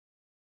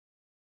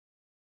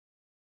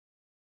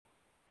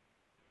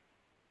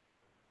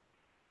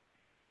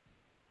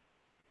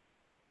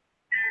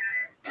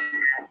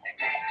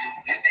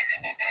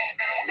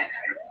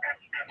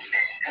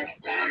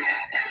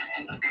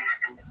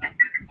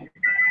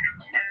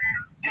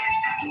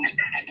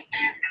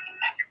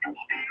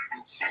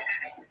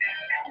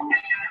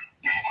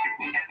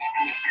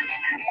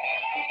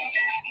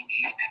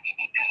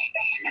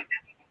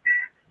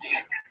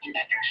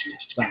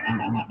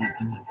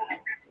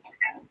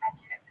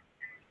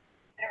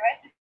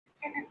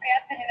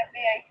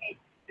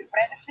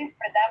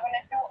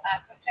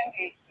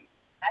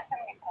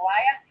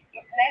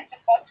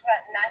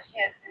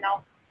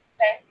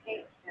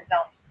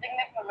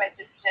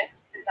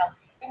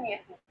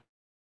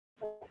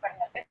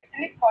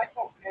който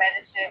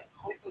гледаше,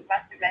 които от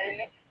вас сте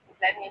гледали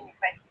последния ни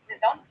 5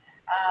 сезон,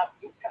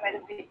 искаме да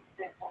ви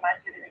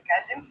информация да ви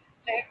кажем,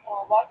 че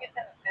хронологията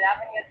на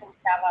предаванията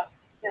остава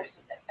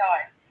същата.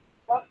 Тоест,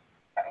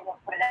 в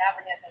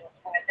предаванията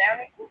в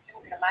понеделник учим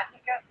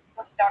граматика,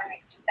 във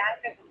вторник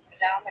читанка, да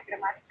упражняваме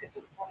граматиката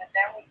от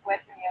понеделник,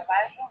 което ни е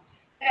важно.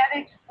 Сряда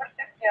и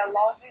четвъртък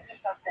диалози,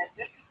 защото те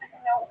също са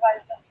много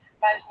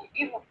важни.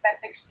 И в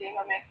петък ще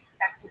имаме,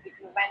 както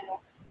обикновено,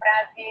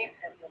 фрази,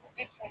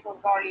 фразеологични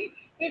глаголи,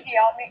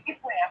 идиоми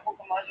и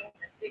понякога можем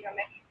да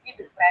стигаме и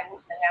до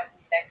превод на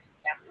някой текст,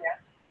 някоя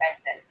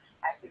песен.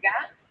 А сега,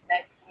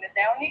 днес е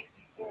понеделник,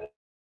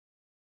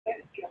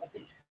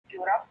 граматически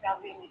урок,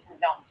 новия ни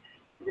сезон.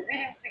 Да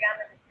видим сега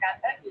на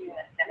дъската или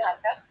на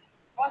стената,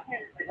 какво сме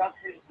ви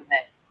приготвили за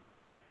днес.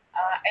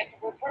 Ето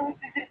го първото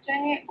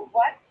изречение.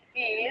 What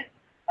is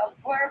a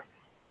verb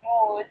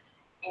mood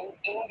in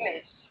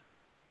English?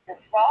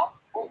 Какво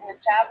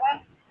означава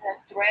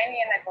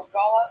настроение на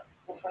глагола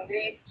в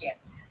английски?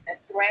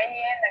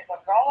 Настроение на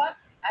глагола,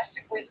 аз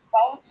ще го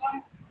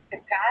използвам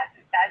така, с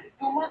тази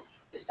дума,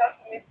 защото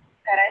ми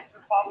харесва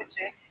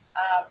повече,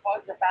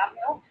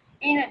 по-забавно.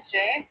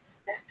 Иначе,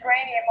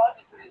 настроение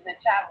може да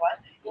означава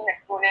и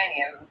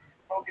наклонение.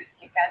 В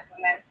български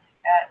казваме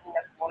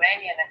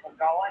наклонение на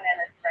глагола,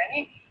 не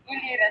настроение,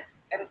 или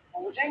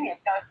разположение,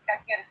 т.е.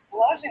 как е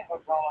разположен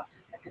глагола,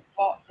 на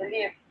какво,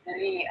 дали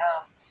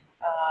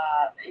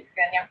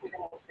иска някой да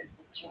му се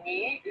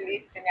подчини, или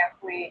иска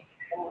някой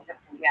да му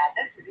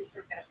заповяда, зависи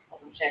от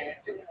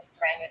разположението или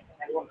настроението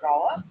на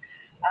глагола.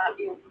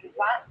 И от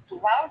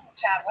това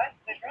означава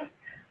всъщност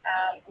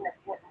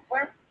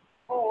verb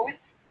mood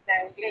на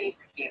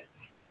английски,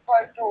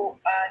 който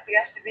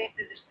сега ще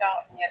видите защо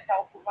ни е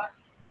толкова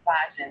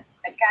важен.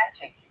 Така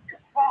че,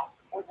 какво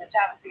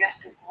означава, сега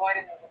ще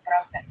отговорим на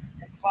въпроса,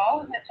 какво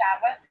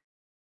означава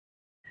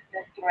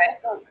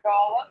настроението на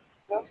глагола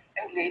в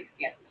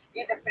английски?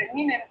 И да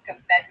преминем към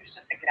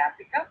следващата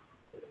графика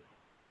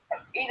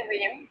и да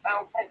видим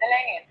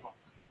определението,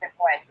 за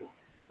което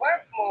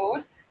verb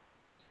mood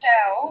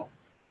show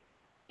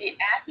the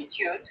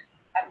attitude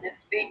of the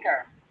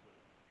speaker.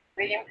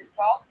 Видим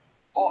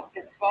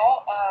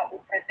какво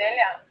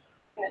определя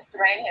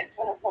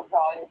настроението на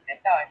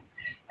глаголите. Тоест,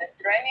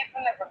 настроението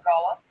на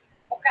глагола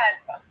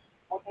показва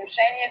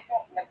отношението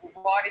на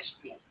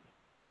говорещи.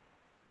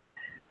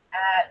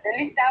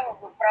 Дали става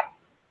въпрос?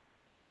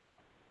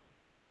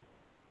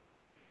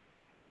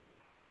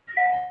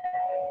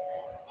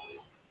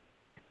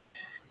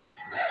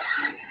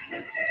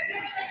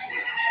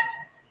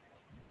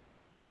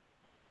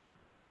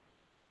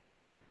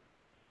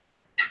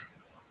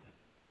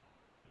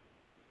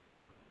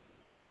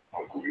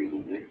 Ако ви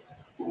даде,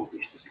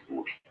 думата ще си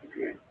получи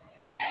така.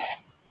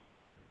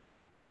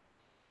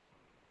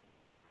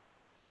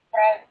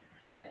 Въпрос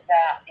за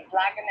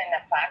излагане на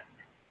факт,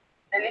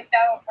 дали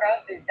става въпрос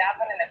за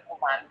издаване на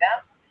команда,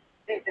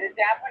 за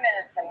изразяване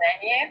на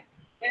съмнение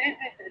или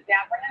за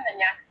изразяване на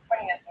някаква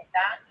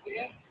неяснота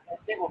или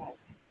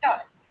несигурност.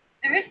 Тоест, в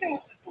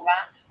зависимост от това,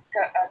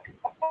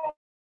 какво е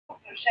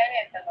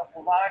отношението на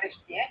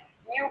говорещия,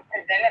 ние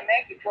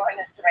определяме какво е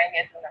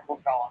настроението на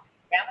глагола.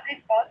 Няма да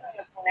използвам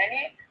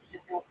наклонение, ще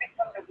се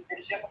опитвам да го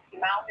държа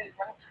максимално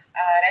извън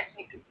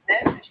речника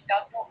днес,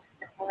 защото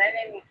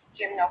наклонение ми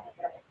звучи много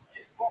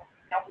граматическо,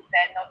 много все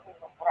едно сме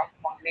в урок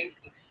по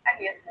английски, а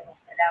ние сме в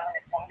предаване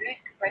по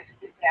английски, което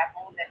би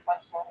трябвало да е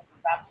по-сложно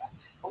забавно,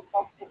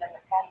 отколкото да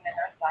напомня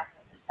на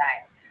класната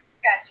стая.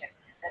 Така че,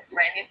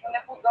 настроението на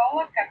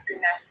глагола, както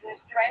и нашето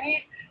настроение,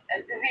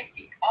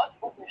 зависи от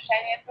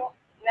отношението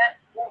на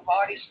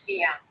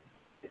говорещия.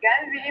 Сега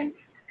да видим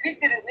какви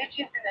са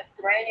различните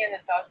настроения на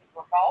този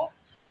глагол,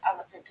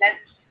 в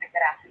следващата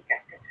графика.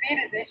 Какви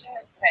различни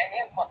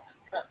настроения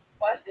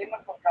може да има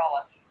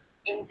глагола?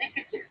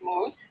 Indicative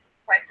mood,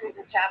 което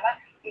означава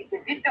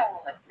изявително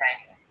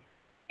настроение.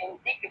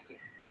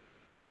 Indicative.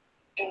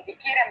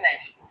 Индикирам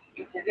нещо.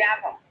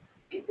 Изявявам.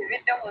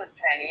 Изявително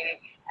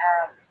настроение.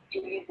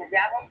 Или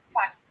изявявам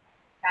факт.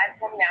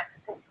 Казвам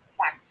някакъв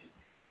факт.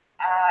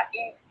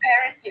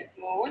 Imperative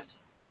mood,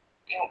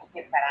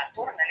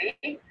 император,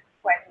 нали?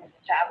 Което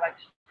означава,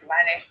 че това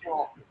е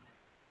нещо,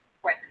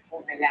 което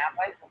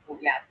повелява и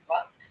заповядва.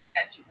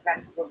 Така че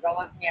когато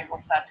глаголът ни е в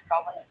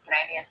такова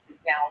настроение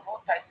специално,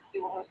 той със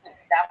сигурност не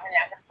дава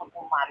някаква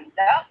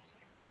команда,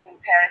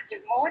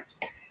 imperative mood.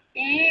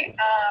 И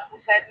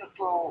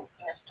последното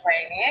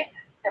настроение,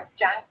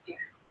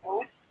 subjunctive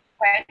mood,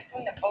 което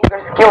на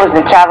български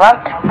означава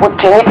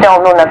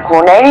подчинително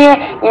наклонение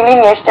или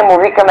ние ще му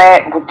викаме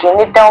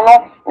подчинително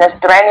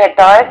настроение,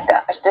 т.е.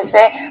 ще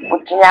се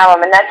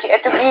подчиняваме. Значи,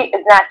 ето ги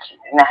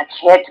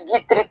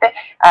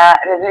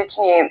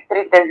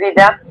трите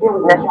вида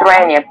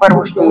настроения.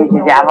 Първо ще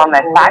изявяваме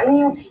факт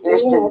или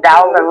ще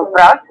задаваме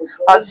въпрос,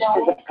 после ще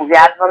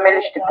заповядваме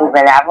или ще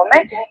повеляваме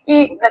и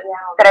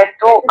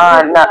трето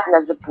на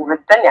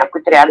заповедта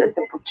някой трябва да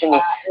се подчини.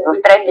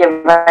 В третия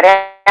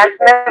вариант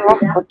сме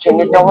в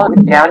подчинително,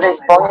 трябва да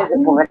изпълни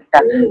заповедта.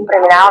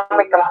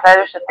 Преминаваме към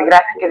следващата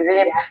графика да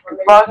видим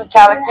какво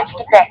означават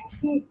всички те.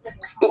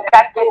 и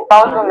как ги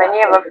използваме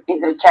ние в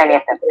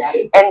изреченията.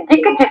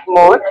 Indicative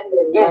mood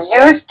is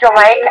used to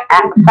make a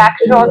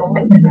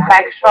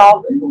factual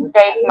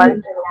statement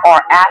or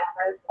ask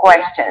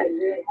questions.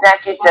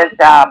 Значи с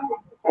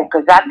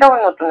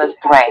показателното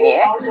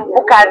настроение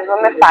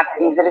показваме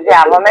факти,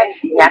 изразяваме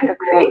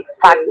някакви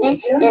факти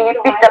или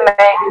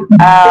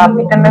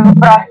питаме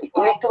въпроси.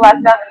 Или това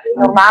са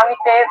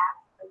нормалните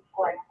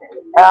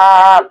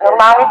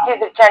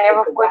изречения,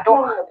 в които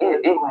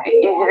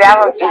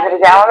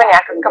изразяваме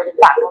някакъв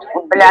факт,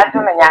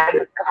 отбелязваме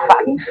някакъв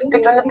факт.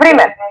 Като,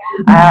 например,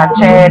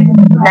 че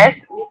днес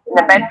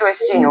небето е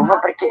синьо,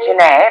 въпреки че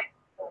не е,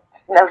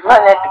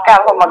 навън е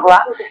такава мъгла,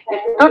 и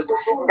тут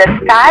the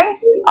skies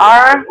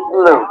are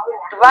blue.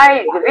 Това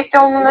е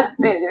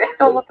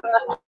изявителното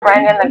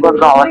настроение на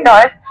глагола.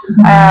 Тоест,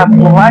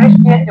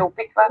 говорещия се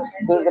опитва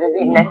да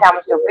изрази, не само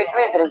се опитва,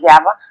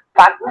 изразява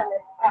факт,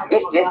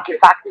 истински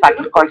факт,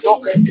 който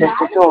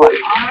съществува.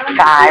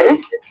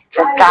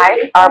 The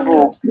skies are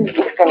blue.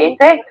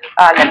 Исканите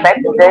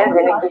небето да е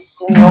винаги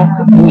синьо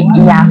и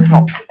ясно.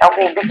 Много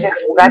обичах,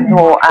 когато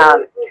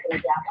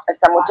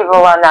съм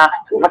отивала на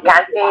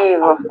ваканции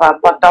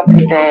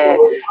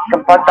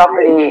към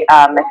по-топли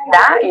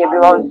места и е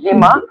било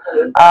зима,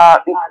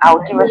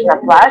 отиваш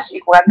на плаж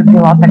и когато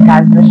пилота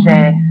казваше,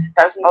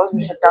 той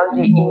използваше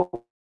този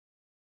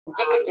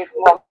индикатив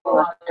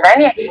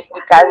настроение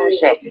и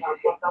казваше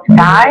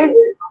skies,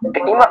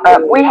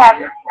 we have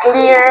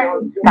clear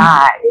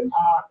skies.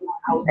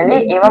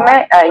 Имаме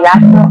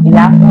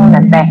ясно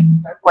небе,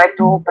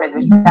 което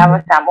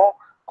предвещава само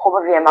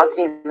хубави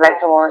емоции и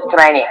весело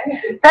настроение.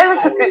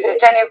 Следващото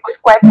изречение, с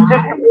което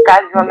също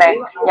показваме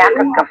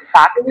някакъв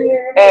факт,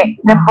 е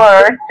The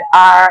birds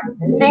are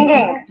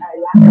singing.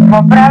 Какво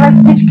правят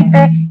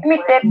всичките?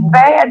 Те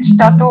пеят,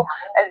 защото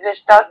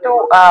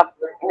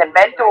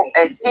небето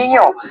е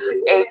синьо.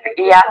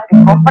 И аз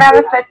какво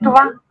правя след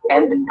това?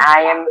 And I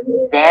am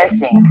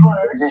dancing.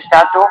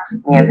 Защото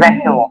ми е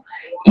весело.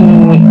 И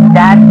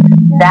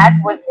that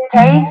was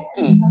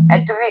tasty.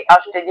 Ето ви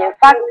още един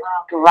факт.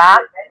 Това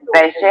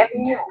беше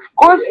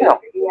вкусно.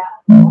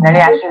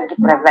 Аз ще ги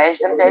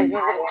превеждам тези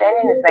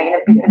изречения, не сме ги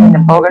написали на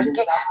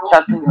български,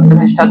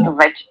 защото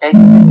вече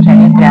тези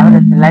изречения трябва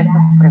да са лесно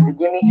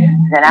преведими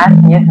за нас.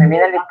 Ние сме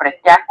минали през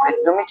тях, през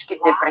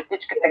думичките, през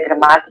всичката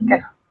граматика,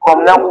 по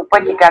много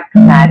пъти, както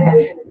знаете.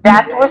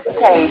 That was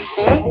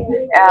tasty.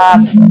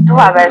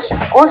 Това беше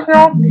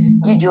вкусно.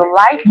 Did you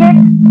like it?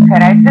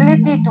 Хареса ли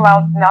ти? Това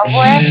отново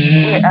е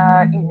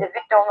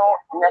изявително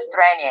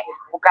настроение.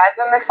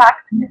 Показваме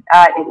факт,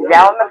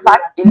 изявяваме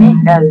факт или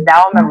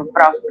задаваме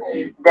въпрос.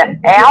 The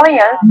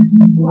aliens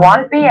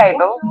won't be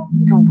able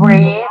to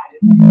breathe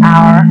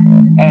our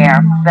air.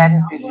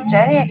 Следното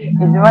изречение.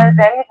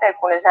 Извънземните,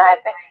 ако не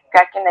знаете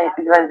как е на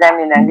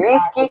извънземни на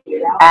английски,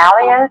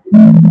 aliens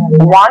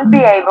won't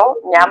be able,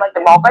 няма да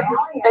могат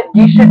да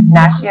дишат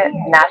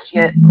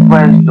нашия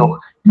въздух.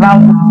 Това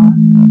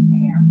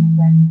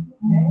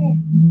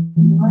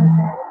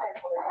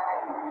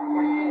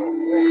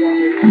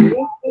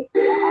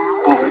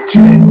повече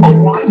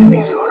от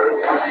телевизор.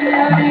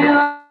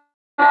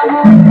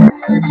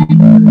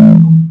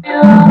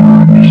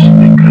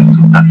 Вижте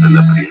красотата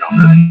на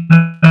природата.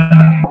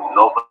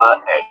 Нова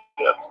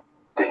ера.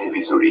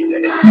 Телевизорите.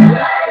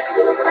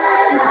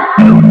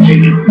 LG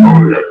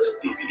OLED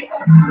TV.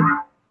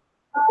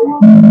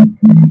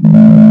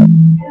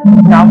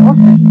 Отново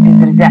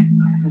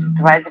с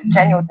това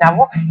изречение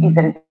отново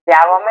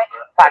изразяваме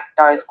факт,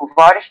 т.е.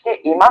 говорещия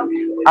има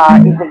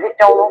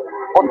изразително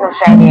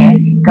отношение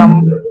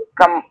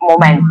към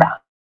момента.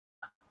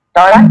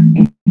 Тоест,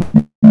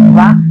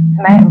 това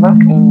сме в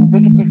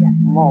indicative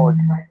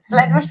mode.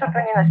 Следващото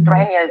ни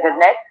настроение за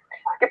днес,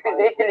 скъпи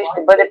зрители,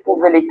 ще бъде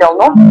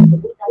повелително.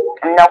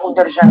 Много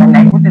държа на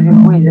него да ви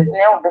го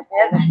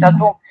обясня,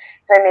 защото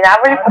сме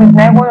минавали през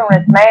него, но не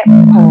сме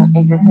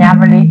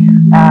изяснявали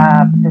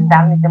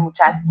съставните му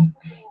части.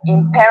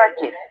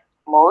 Imperative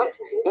mode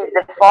is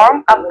the form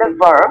of the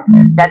verb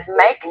that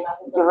makes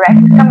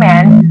direct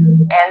command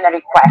and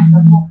request.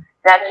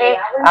 Значи,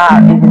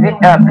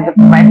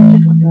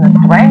 заповедническото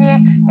настроение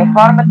е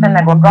формата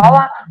на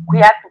глагола, с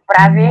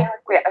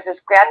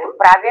която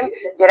правим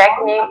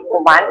директни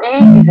команди,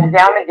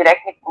 изразяваме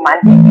директни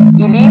команди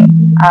или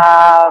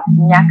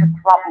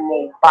някаква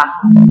молба.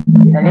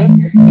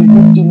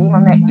 Или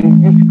имаме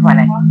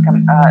изискване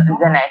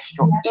за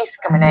нещо,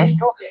 искаме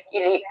нещо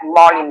или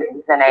молим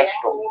за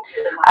нещо.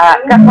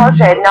 Как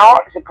може едно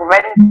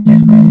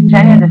заповедническо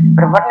изречение да се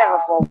превърне в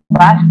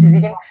молба, ще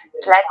видим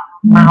след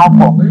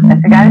малко. А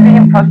сега да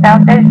видим какво става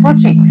в тези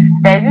случаи. В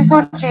тези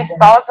случаи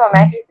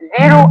използваме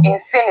zero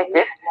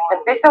infinitive.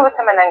 Написала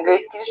съм на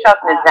английски,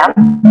 защото не знам.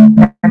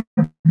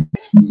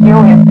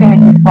 Zero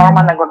infinitive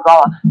форма на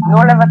глагола.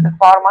 Нулевата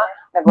форма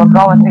на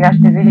глагола, сега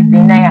ще видите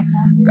и нея,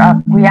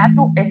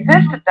 която е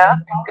същата,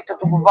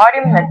 като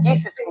говорим на ти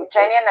с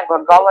изключение на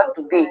глагола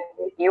to be.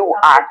 You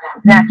are.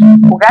 Значи,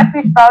 когато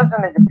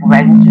използваме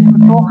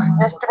заповедническото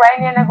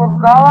настроение на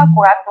глагола,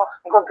 когато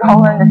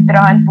глагола е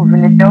настроен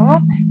повелително,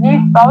 ние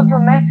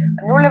използваме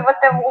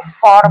нулевата му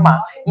форма.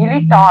 Или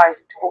т.е.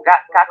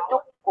 както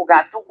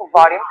когато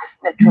говорим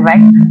на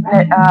човек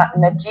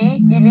на ти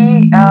или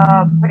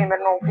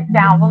примерно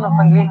официално, но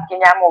в английски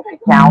няма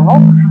официално,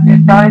 и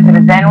то е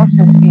изразено с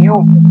you.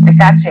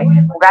 Така че,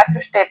 когато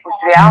ще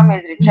построяваме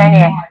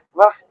изречение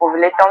в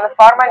повелителна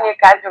форма,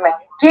 ние казваме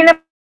ти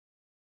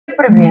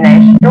прави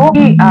нещо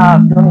и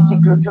донеси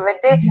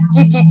ключовете.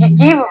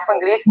 Ти в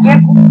английски,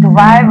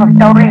 това е във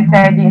второ лице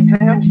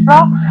единствено число.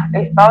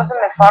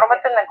 Използваме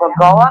формата на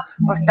глагола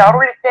във второ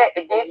лице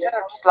единствено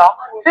число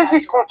с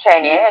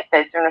изключение,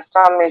 естествено с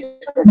това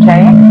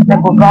изключение на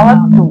глагола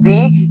to be.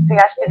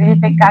 Сега ще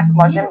видите как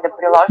можем да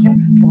приложим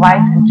това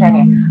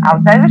изключение. А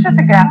от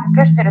следващата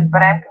графика ще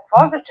разберем какво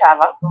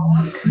означава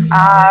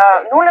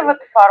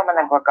нулевата форма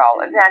на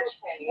глагола. Значи,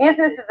 ние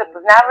сме се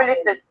запознавали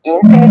с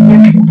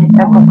инфинитив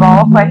на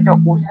глагола, което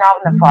е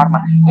основна форма.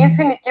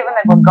 Инфинитива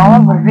на глагола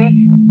върви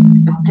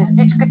с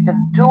частичката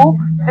to,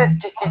 с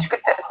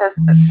частичката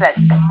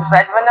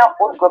последвана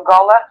от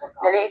глагола,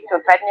 нали,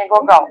 съответния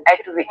глагол.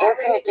 Ето ви,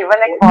 инфинитива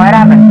на какво е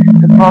равен.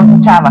 Какво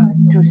означава?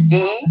 To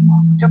see,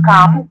 to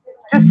come,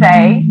 to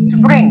say, to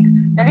bring.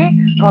 Нали?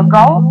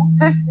 Глагол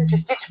с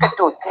частичка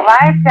to. Това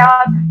е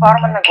цялата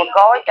форма на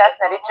глагола и тя се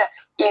нарича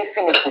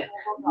инфинитив.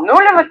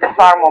 Нулевата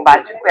форма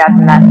обаче, която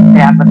нас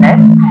трябва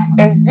днес,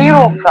 е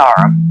zero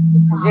form.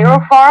 Zero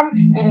form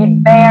или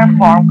bare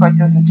form, който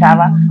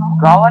означава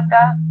голата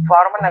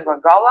форма на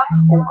глагола.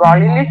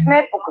 Оголили сме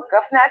по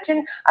какъв начин?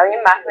 Ами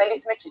махнали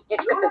сме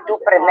частичката ту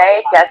пред нея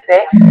и тя се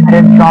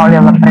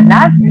разголила пред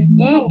нас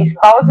и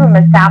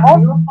използваме само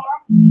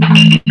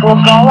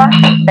глагола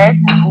без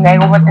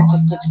неговата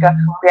частичка,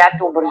 която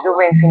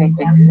образува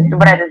инфинитив.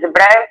 Добре, да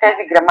забравим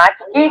тези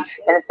граматики,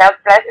 да не се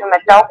отплесваме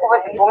толкова,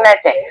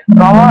 запомнете.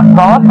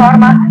 Гола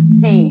форма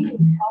see,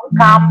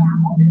 come,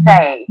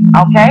 say,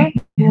 окей?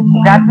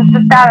 Когато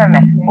съставяме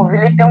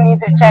повелителни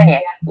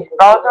изречения,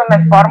 използваме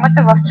формата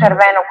в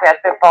червено,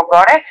 която е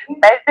по-горе,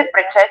 без да е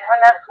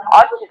предшествана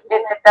от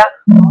частицата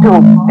to.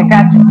 Така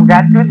че,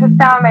 когато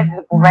съставяме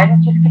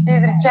заповедническите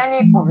изречения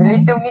и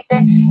повелителните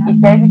и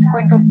тези, с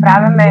които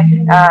отправяме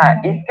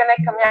искане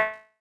към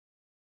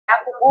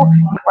някого,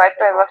 което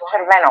е в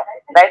червено,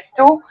 без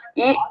to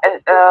и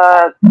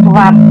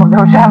това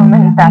продължаваме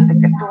нататък.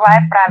 Това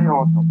е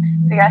правилото.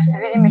 Сега ще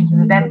видим и ще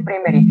дадем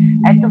примери.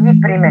 Ето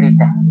ви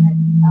примерите.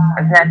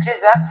 Значи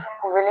за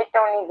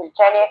повелителни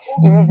изречения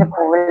или за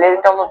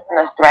повелителното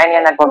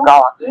настроение на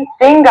глагола.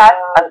 Sing us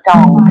a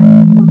song.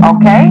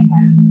 Okay?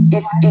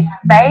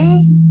 Изпей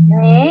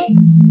ни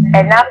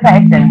една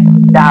песен,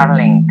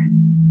 darling.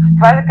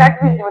 Това как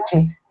ви звучи?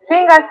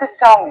 Sing us a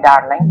song,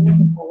 darling.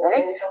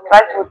 Това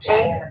звучи,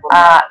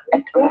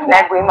 в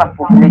него има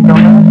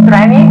повелително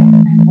настроение,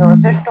 но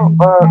в същото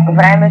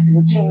време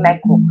звучи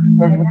меко.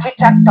 Не звучи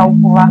чак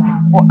толкова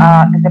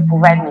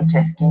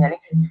заповеднически. Нали?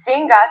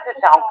 Sing us a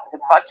song.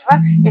 Започва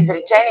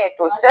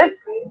изречението с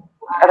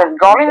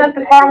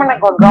разголената форма на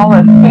глагола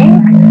sing,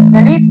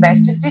 нали? Без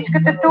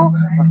частичката tu,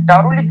 във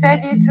второ лице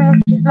единствено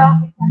число.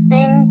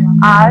 Sing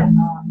us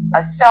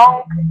a song,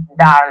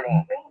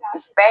 darling.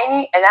 Изпей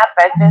ни една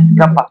песен,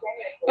 скъпа.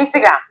 И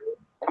сега,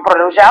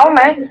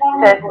 продължаваме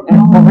с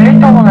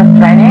повелително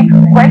настроение,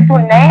 което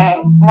не е,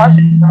 може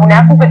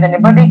понякога да не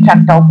бъде и чак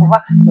толкова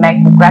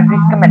меко, когато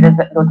искаме да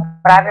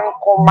отправим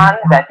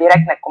команда,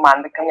 директна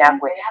команда към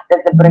някой, да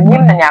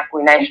забраним на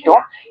някой нещо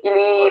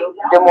или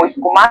да му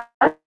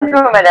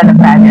изкомандваме да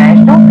направи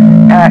нещо,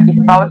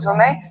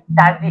 използваме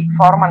тази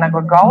форма на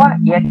глагола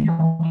и ето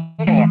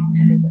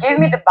Give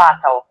me the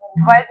bottle.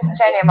 Това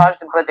изречение може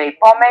да бъде и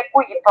по-меко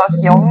и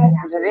по-силно,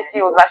 зависи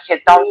от вашия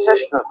тон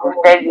също в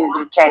тези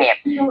изречения.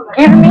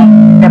 Give me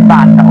the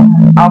bottle.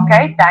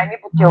 Окей, дай ми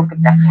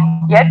бутилката.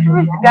 И ето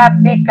ви сега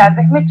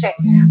казахме, че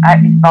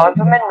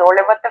използваме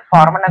нулевата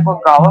форма на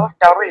глагола във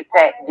второ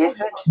лице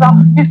единствено число,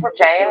 с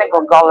изключение на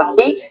глагола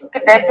be,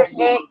 където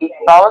си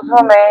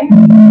използваме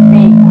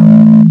be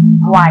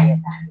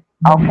quiet.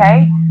 Окей?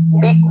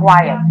 Be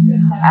quiet.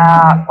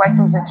 Което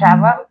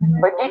означава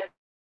бъди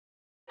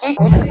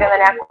искате на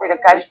някой да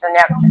кажете на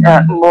някой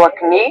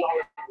млъкни,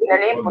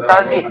 нали, по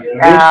този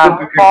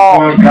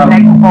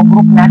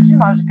по-груб начин,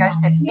 може да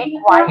кажете be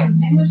quiet.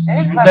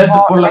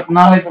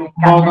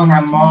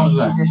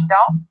 Защо?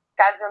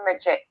 Казваме,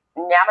 че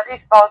няма да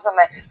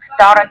използваме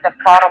втората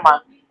форма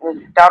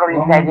за второ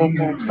лице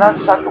единствено число,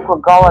 защото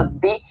глаголът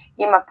be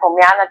има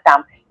промяна там.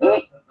 И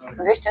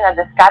вижте на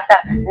дъската,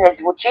 не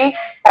звучи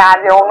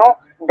правилно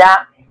да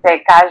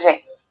се каже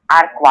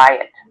are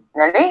quiet.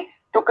 Нали?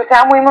 Тук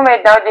само имаме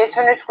едно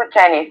единствено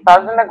изключение.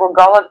 Използваме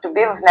глагола to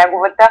be в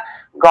неговата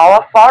гола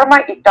форма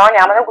и то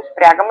няма да го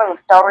спрягаме във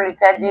второ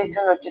лице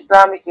единствено число,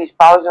 ами си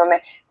използваме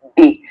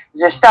be.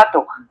 Защото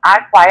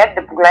are quiet,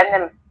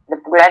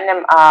 да погледнем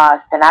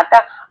стената,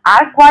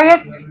 are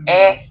quiet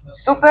е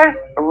super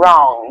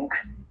wrong.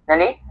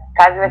 Нали?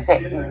 Казва се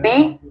be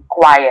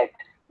quiet.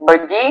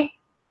 Бъди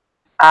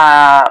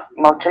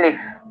мълчалив.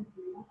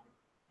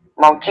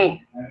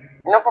 Мълчи.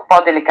 Но по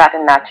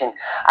по-деликатен начин.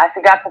 А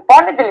сега по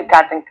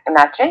по-неделикатен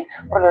начин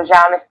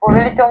продължаваме с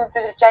повелителното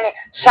изречение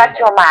shut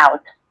your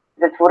mouth.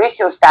 Затвори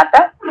си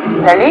устата.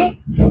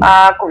 Нали?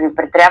 Ако ви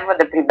претрябва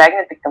да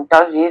прибегнете към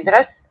този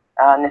израз,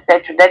 не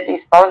се чудете,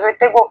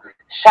 използвайте го.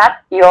 Shut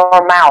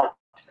your mouth.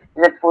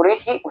 Затвори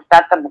си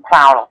устата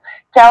буквално.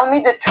 Tell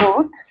me the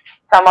truth.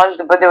 Това може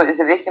да бъде в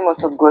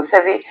зависимост от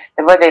гласа ви,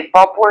 да бъде и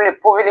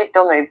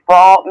по-повелително и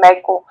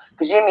по-меко.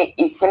 Кажи ми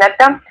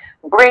истината.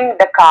 Bring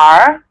the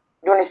car.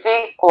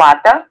 Донеси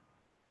колата.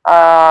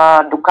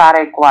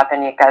 Докарай колата,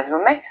 ние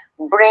казваме.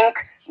 Bring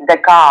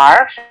the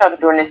car, защото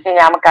донеси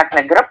няма как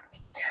на гръб.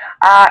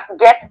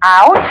 Get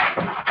out.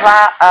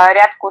 Това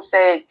рядко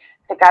се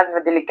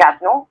казва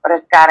деликатно.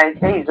 Разкарай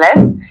се,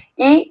 излез.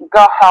 И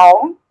go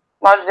home.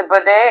 Може да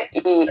бъде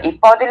и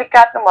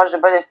по-деликатно, може да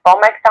бъде с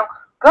по-мек тон.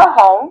 Go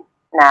home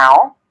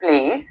now,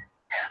 please.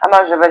 А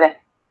може да бъде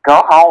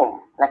go home.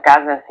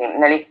 Наказан си,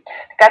 нали?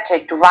 Така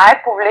че това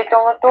е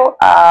повелителното.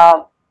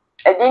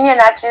 Единият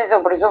начин за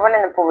образуване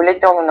на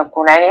повелително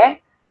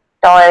наклонение,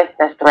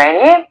 т.е.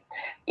 настроение.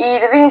 И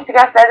да видим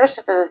сега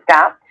следващата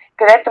дъска,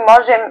 където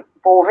можем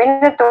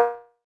половината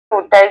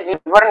от тези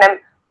върнем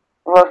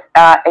в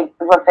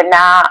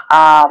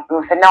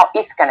едно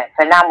искане,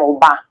 в една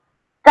молба.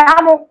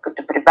 Само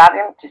като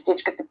прибавим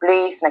частичката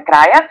please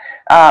накрая,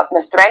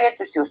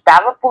 настроението си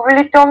остава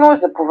повелително,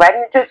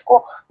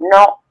 заповедническо,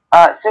 но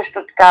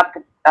също така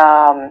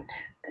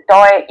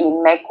то е и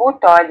меко,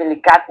 то е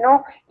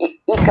деликатно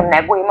и към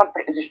него има,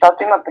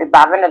 защото има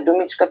прибавена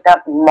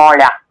думичката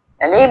моля.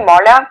 Нали?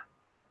 Моля,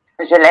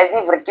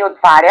 железни врати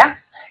отваря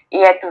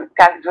и ето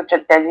как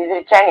звучат тези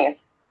изречения.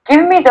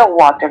 Give me the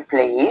water,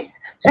 please.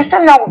 Също е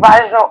много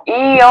важно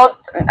и от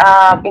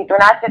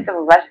интонацията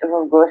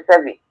в гласа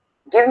ви.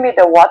 Give me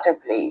the water,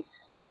 please.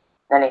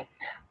 Нали?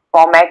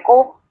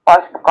 По-меко,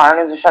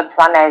 по-спокойно, защото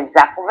това не е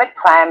заповед,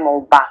 това е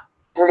молба.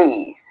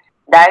 Please.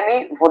 Дай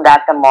ми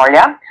водата,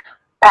 моля.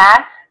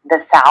 Pass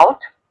the salt.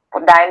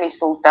 Подай ми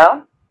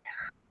солта.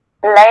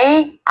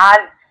 Play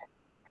as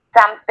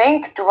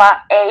something.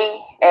 Това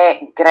е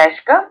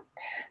грешка.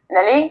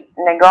 Нали?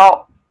 Не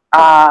го,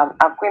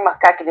 ако имах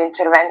как един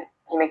червен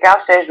химикал,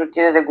 ще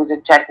отида да го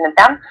зачеркна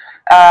там.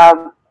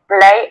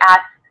 Play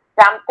as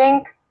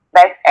something.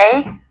 Без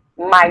A.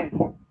 My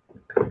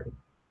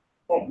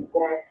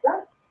грешка.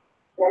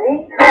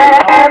 Нали?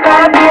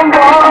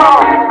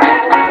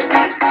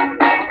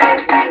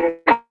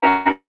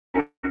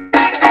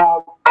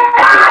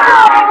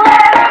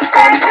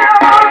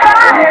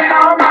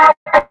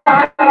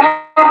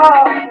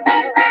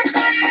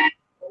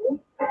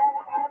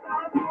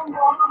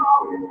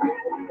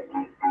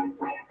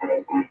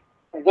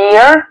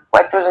 Dear,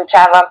 което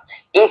означава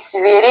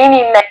изсвири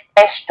ни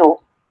нещо,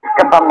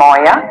 скъпа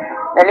моя,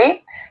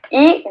 нали?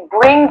 И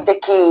bring the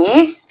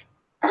keys,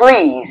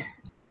 please.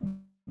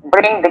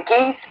 Bring the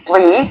keys,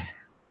 please.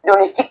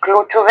 Донеси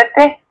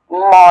ключовете,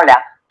 моля.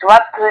 Това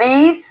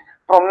please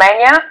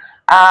променя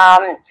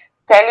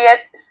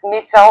целият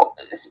смисъл,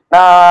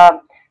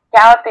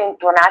 цялата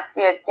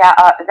интонация,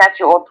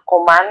 значи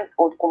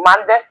от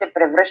команда се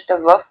превръща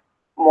в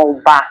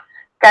молба.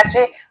 Така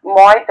че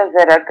моята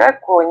заръка,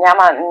 ако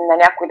няма на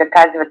някой да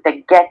казвате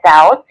get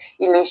out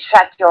или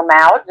shut your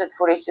mouth,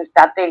 затвори си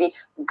устата или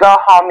go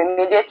home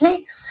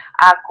immediately,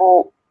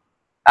 ако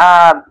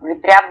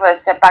ви трябва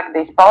все пак да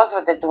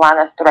използвате това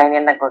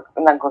настроение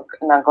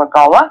на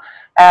глагола,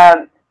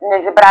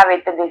 не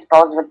забравяйте да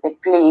използвате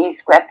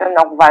please, която е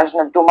много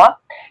важна дума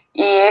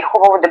и е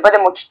хубаво да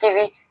бъдем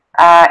учтиви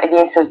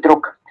един с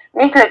друг.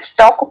 Мисля, че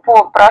толкова по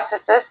въпроса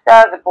с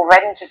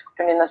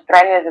заповедническото ни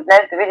настроение за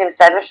днес. Да видим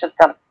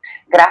следващата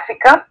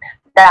графика.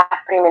 Да,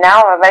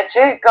 преминаваме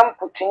вече към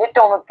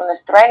подчинителното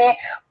настроение,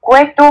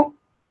 което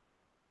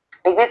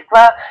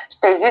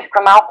ще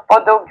изисква малко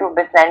по-дълги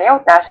обяснения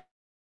от нашите.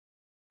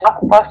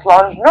 Малко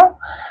по-сложно.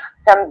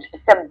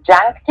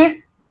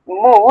 Subjunctive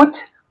mood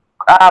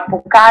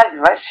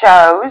показва,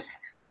 shows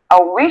a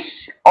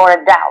wish or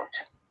a doubt.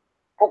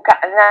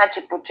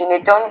 Значи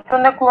подчинителното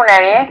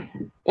наклонение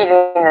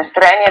или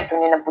настроението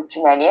ни на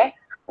подчинение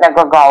на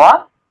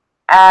глагола.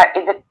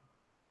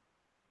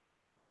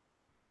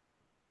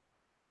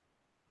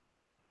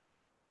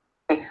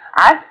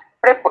 Аз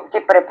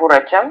ти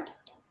препоръчам.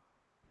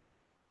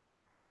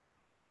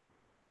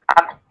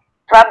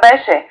 Това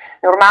беше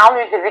нормално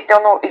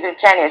изявително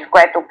изречение, с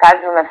което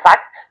казваме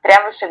факт.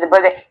 Трябваше да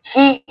бъде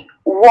he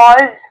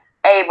was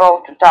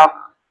able to talk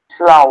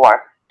slower.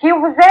 He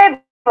was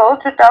able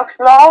to talk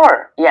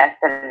slower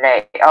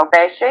yesterday.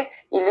 Беше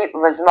или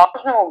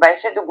възможно му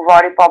беше да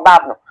говори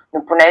по-бавно.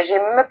 Но понеже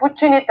имаме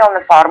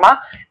подчинителна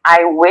форма,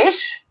 I wish,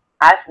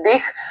 аз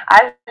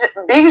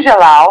бих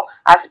желал,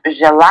 аз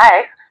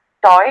желаех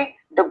той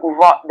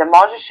да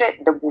можеше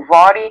да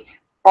говори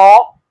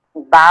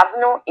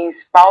по-бавно и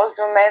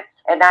използваме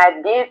една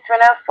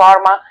единствена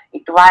форма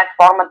и това е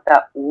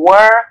формата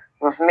were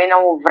в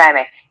минало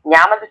време.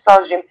 Няма да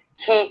сложим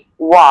he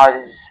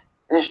was,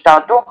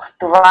 защото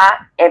това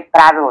е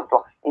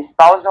правилото.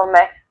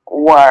 Използваме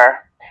were.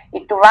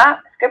 И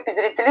това, скъпи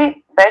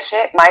зрители,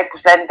 беше май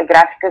последната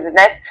графика за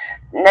днес.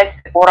 Днес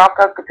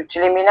урока като че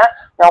ли мина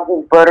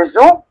много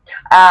бързо.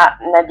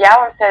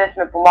 Надявам се да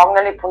сме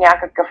помогнали по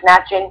някакъв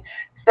начин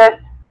с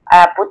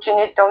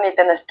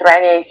подчинителните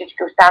настроения и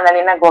всички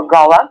останали на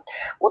глагола.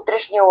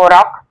 Утрешния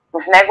урок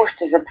В него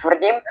ще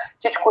затвърдим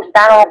всичко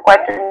останало,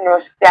 което не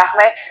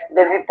успяхме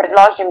да ви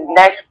предложим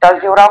днес в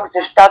този урок,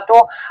 защото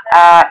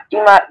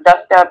има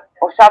доста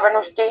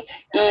особености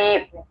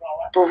и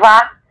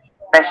това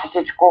беше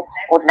всичко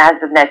от нас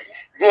за днес.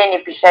 Вие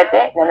ни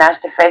пишете на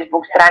нашата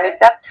Facebook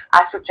страница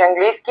Аз уча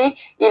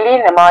английски или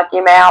на моят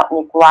имейл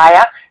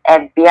Николая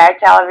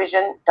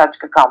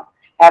 @bitelevision.com.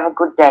 Have a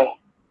good day!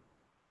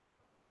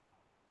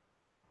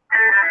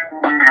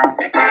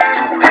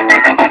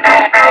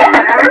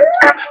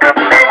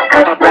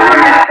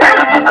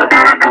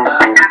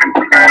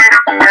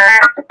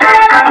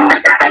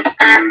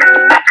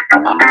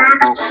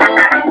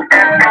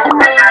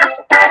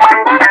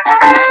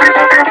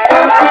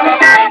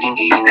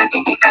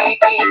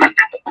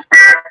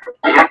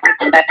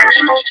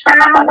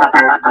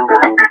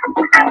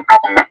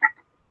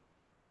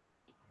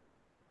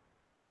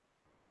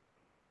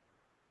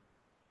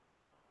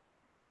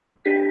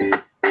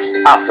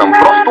 Аз съм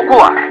просто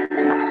кола.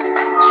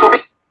 С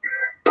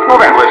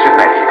обикновено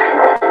ежедневие.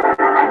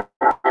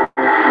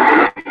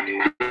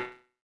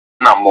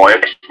 На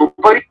моя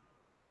пари.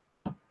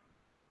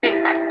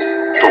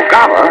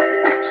 Тогава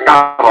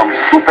ставам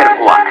супер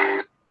кола.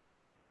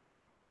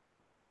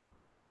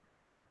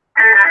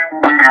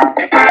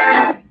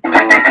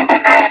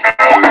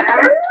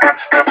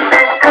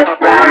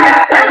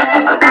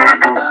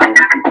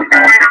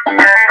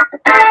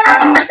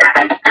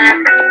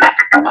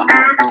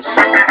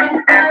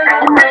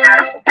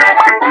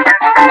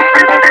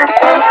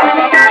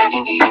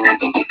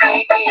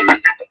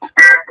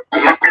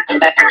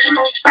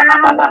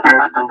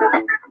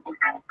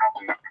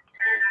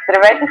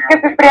 Здравейте,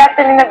 скъпи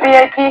приятели на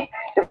BIT!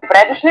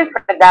 Добре дошли в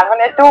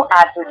предаването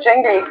Аз уча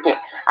английски.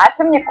 Аз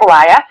съм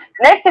Николая.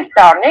 Днес е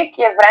вторник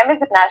и е време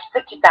за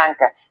нашата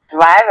читанка.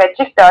 Това е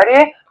вече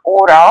втория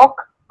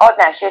урок от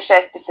нашия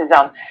 6-ти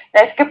сезон.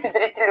 Днес, скъпи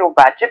зрители,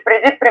 обаче,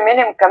 преди да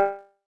преминем към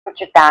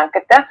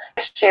читанката,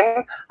 решим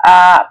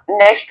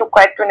нещо,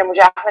 което не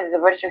можахме да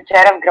завършим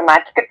вчера в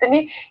граматиката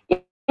ни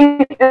и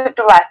за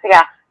това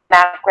сега,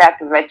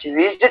 която вече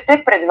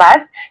виждате пред вас,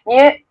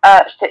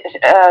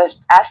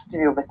 аз ще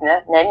ви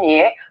обясня, не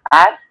ние,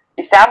 аз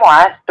и само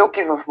аз, тук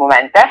и в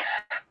момента,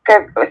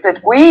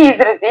 след кои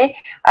изрази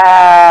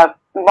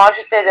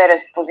можете да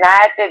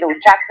разпознаете, да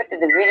очаквате,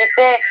 да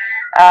видите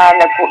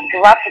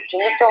това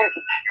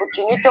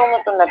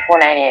подчинителното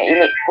наклонение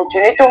или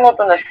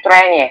подчинителното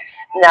настроение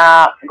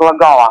на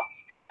глагола.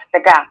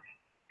 Така,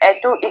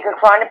 ето и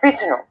какво е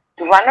написано.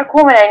 Това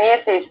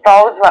наклонение се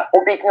използва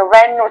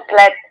обикновено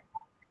след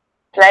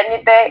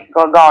следните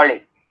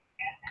глаголи.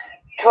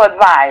 To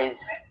advise.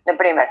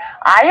 Например,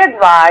 I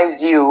advise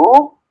you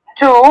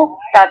to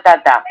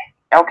ta-ta-ta.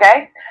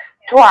 Okay?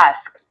 To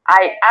ask.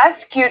 I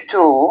ask you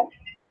to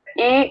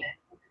и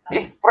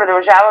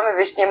продължаваме,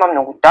 вижте, има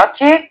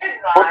многоточие.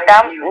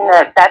 Оттам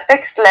нататък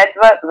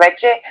следва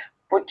вече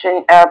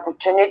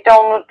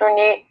подчинителното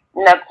ни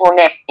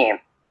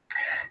наклонение.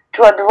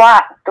 To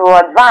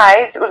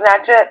advise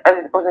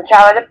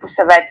означава да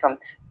посъветвам.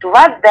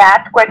 Това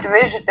that, което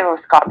виждате в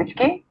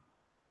скобички,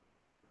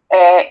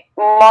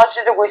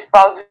 може да го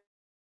използвате.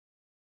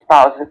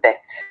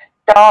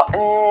 То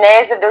не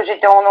е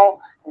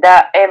задължително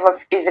да е в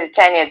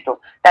изречението.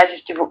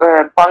 Даже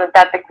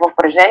по-нататък в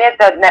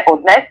упражненията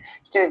от днес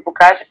ще ви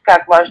покажа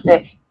как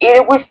можете и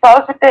да го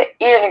използвате,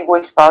 и да не го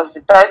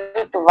използвате.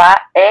 Тоест, това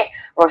е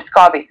в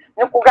скоби.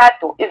 Но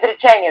когато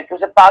изречението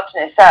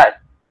започне с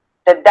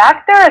The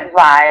doctor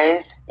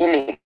advised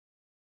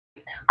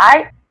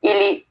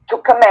или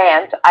to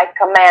command, I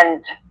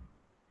command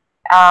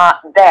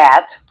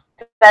that,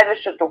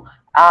 следващото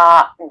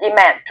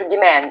to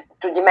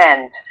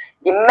demand.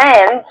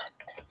 Demand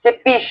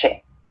се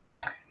пише.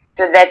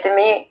 Следете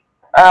ми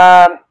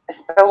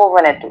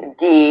спелуването.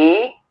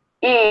 D-E-M-A-N-D.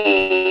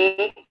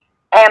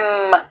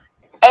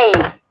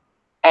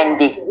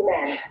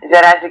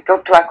 За разлика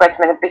от това, което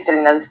сме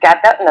написали на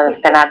дъската, на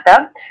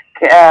стената.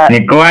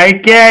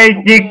 Николайке,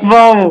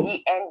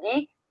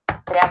 D-E-N-D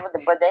трябва да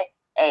бъде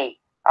A.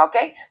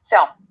 Okay?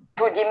 So,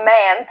 to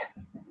demand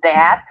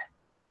that,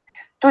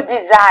 to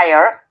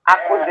desire,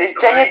 ако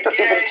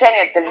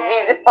изреченията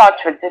ви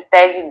започват с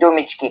тези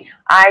думички.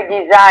 I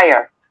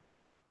desire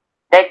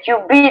that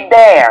you be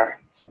there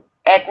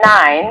at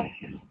 9,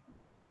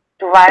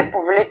 това е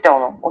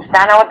повелително.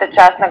 Останалата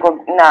част в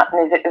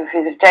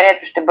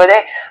изречението ще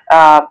бъде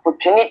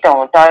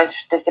подчинително, т.е.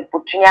 ще се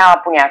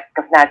подчинява по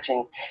някакъв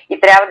начин. И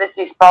трябва да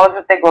си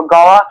използвате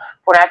глагола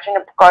по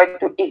начина, по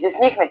който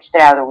изяснихме, че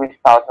трябва да го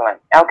използваме.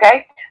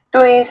 Okay?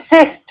 To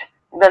insist,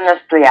 да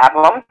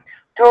настоявам.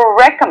 To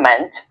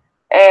recommend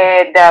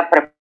е да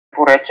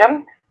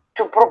препоръчам.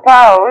 To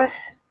propose,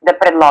 да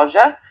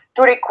предложа.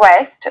 To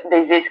request, да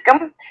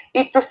изискам.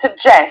 И to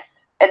suggest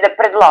е да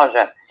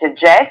предложа.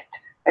 Suggest,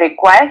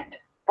 request,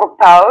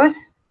 propose,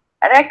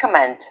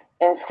 recommend,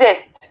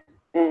 insist,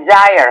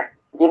 desire,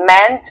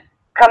 demand,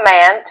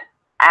 command,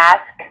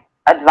 ask,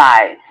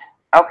 advise.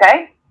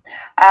 Okay?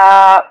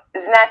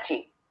 Значи,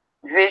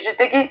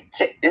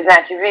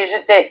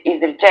 виждате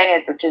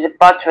изречението, че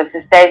започва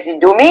с тези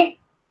думи,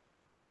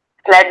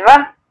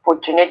 следва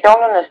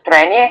подчинително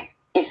настроение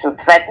и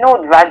съответно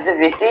от вас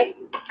зависи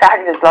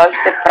как да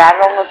сложите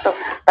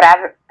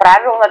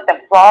правилната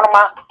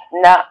форма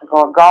на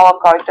глагола,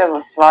 който е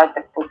в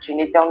своята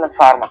подчинителна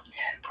форма.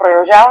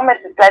 Продължаваме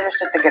с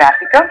следващата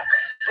графика,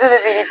 за да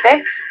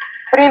видите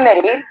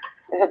примери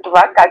за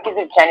това как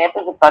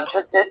изреченията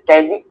започват с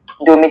тези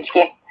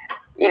думички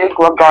или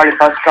глаголи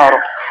по-скоро.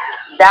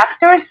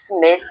 Dr.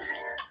 Smith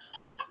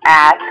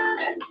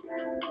asked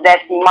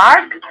that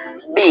Mark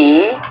be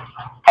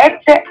at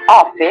the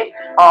office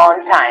on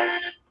time.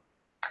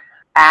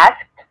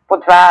 Asked,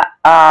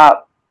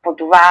 по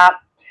това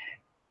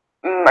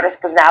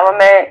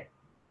разпознаваме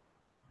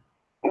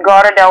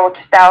горе-долу,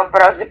 че става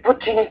въпрос за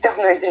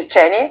подчинително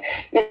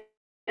изречение. И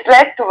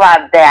след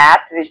това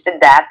that, вижте,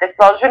 that е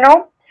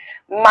сложено.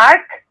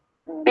 Mark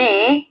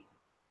be,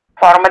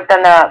 формата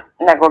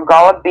на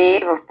глагола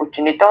be в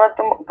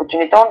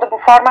подчинителната му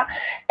форма,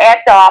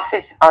 at the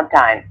office on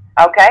time.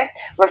 Okay?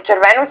 В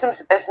червено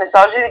сме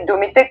сложили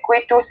думите,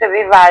 които са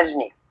ви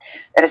важни.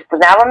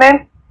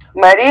 Разпознаваме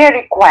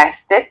Maria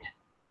requested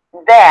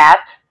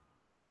that,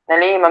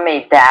 нали, имаме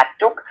и that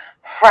тук,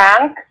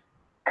 Frank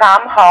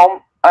come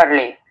home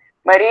early.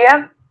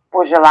 Мария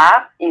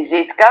пожела,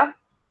 изиска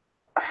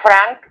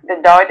Франк да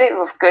дойде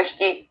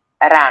вкъщи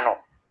рано.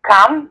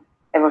 Come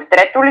е в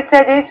трето лице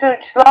единствено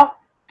число,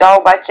 то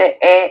обаче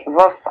е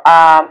в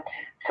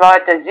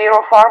своята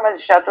zero форма,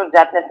 защото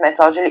отзад не сме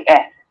сложили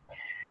S.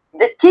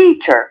 The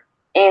teacher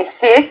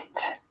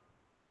insists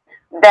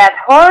that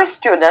her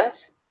students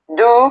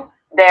do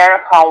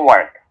their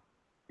homework.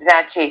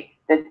 Значи,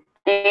 the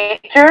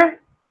teacher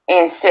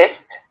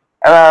insists,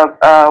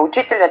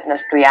 учителят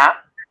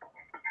настоя,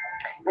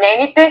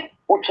 нейните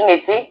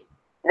ученици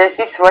да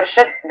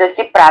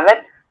си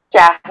правят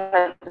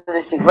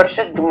да си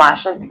вършат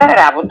домашната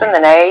работа, на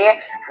нея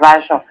е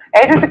важно.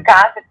 Ето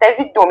така, с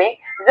тези думи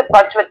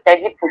започват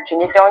тези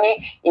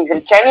подчинителни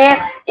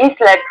изречения и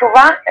след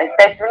това,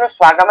 естествено,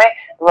 слагаме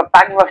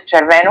пак в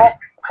червено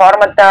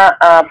формата,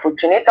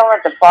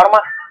 подчинителната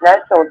форма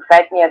на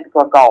съответният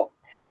глагол.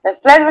 На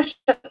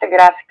следващата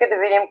графика да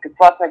видим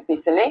какво сме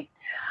писали.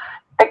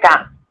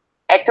 Така,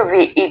 ето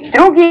ви и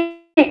други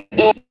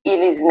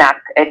или знак.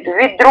 Ето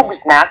ви друг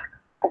знак,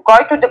 по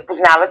който да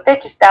познавате,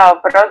 че става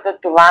въпрос за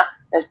това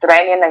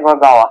настроение на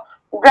глагола.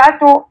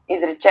 Когато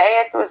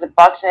изречението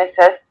започне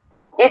с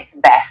it's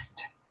best,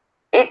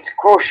 it's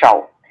crucial,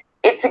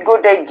 it's a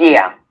good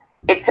idea,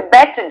 it's a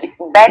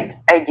bad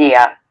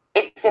idea,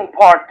 it's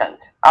important,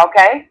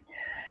 okay?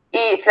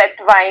 И след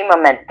това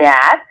имаме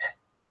that.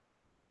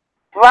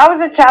 Това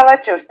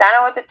означава, че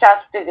останалата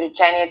част от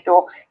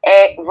изречението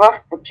е в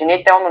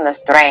подчинително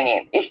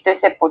настроение и ще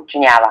се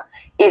подчинява.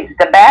 It's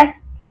the best,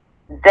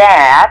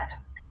 that,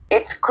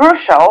 it's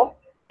crucial,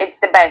 it's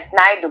the best,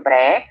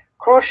 най-добре.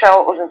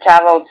 Crucial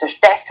означава от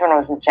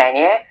съществено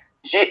значение,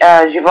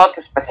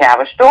 живото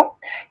спасяващо.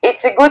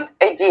 It's a good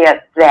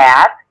idea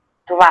that,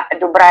 това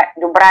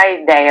добра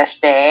идея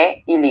ще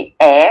е или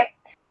е.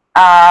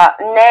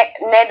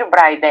 Не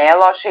добра идея,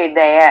 лоша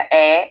идея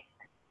е.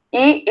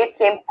 И it's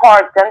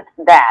important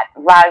that,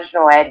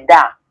 важно е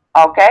да.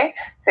 Okay?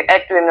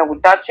 Ето и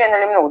многоточие,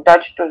 нали?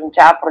 Многоточието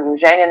означава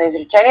продължение на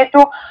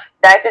изречението.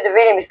 Дайте да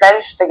видим и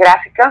следващата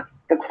графика,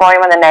 какво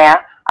има на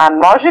нея.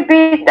 Може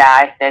би,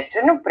 да,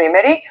 естествено,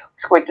 примери,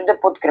 с които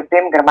да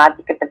подкрепим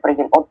граматиката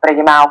от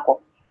преди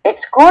малко.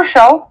 It's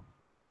crucial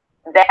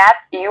that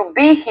you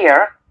be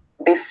here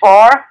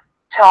before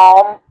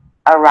Tom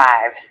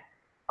arrives.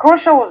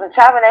 Crucial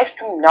означава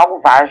нещо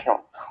много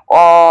важно,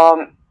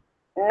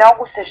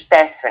 много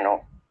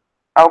съществено.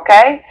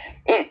 Okay?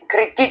 И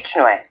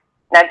критично е.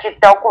 Значи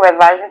толкова е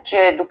важно,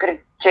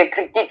 че е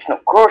критично.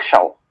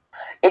 Crucial.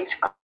 It's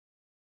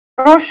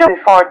crucial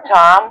before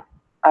Tom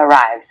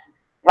arrives.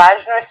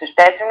 Важно е,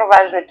 съществено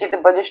важно е ти да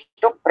бъдеш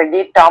тук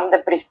преди Том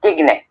да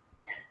пристигне.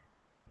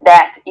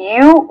 That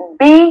you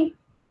be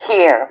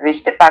here.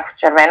 Вижте пак в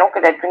червено,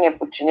 където ни е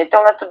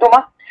подчинителната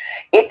дума.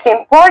 It's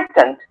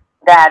important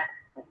that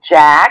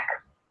Jack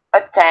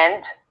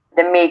attend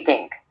the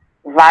meeting.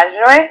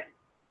 Важно е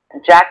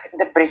Джак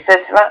да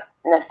присъства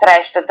на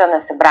срещата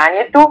на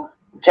събранието.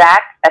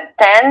 Jack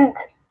attend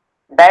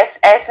без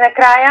S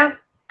накрая.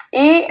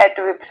 И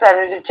ето ви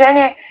последно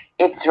изречение.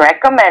 It's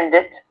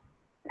recommended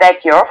that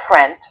your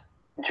friend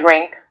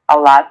drink a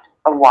lot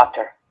of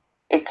water.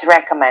 It's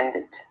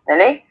recommended.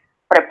 Нали?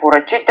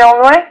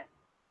 Препоръчително е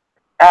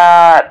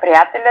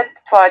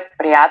твоят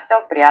приятел,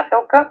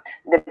 приятелка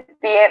да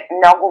пие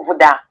много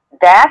вода.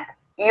 That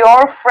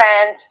your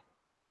friend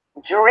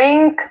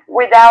drink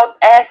without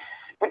S,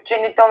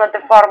 подчинителната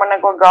форма на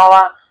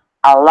глагола,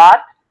 a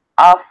lot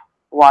of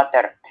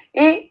water.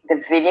 И да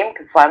видим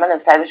какво има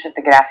на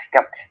следващата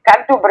графика.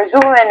 Как да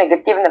образуваме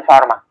негативна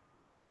форма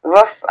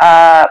в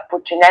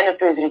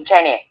подчиненото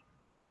изречение.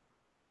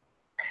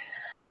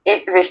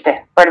 И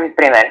вижте, първи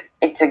пример.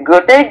 It's a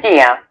good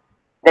idea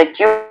that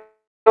you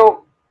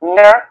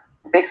near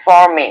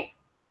before me.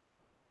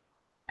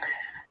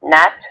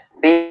 Not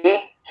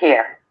be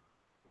here.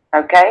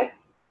 Okay?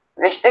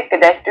 Вижте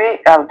къде стои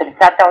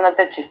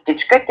отрицателната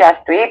частичка. Тя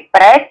стои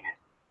пред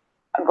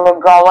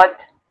глаголът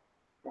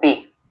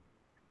be.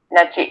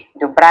 Значи,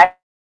 добре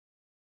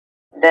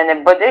да не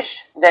бъдеш,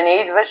 да не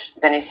идваш,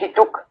 да не си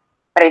тук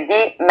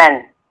преди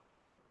мен.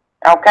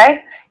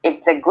 Okay?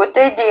 It's a good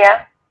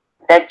idea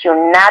that you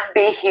not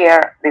be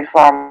here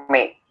before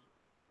me.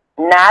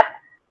 Not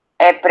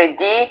е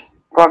преди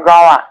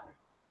глагола.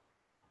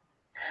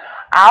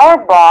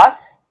 Our boss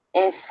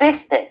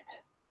insisted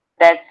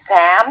that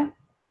Sam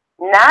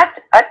not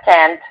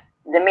attend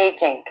the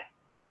meeting.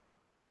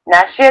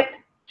 Нашият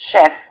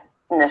шеф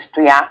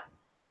настоя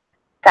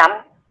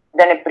Сам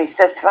да не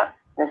присъства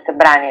на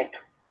събранието.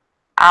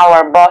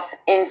 Our boss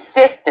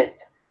insisted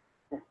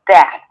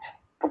that.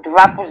 По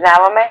това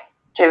познаваме,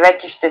 че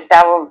вече ще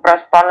става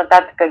въпрос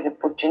по-нататък за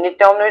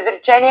подчинително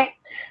изречение.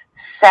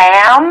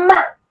 Sam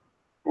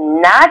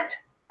not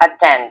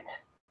attend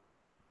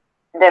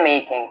the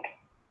meeting.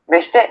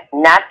 Вижте,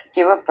 not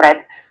отива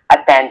пред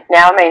attend.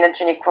 Нямаме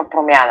иначе никаква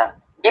промяна.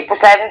 И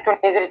последното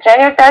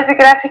изречение от тази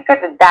графика.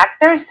 The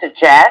doctor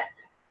suggests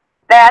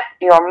that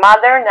your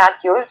mother not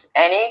use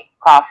any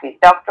coffee.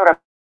 Доктора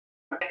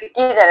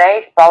да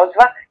не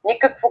използва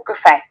никакво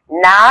кафе.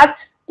 Not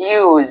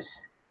use.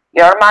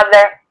 Your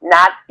mother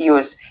not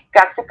use.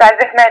 Както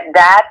казахме,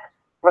 that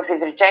в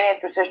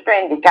изречението също е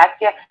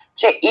индикация,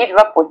 че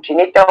идва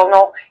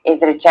подчинително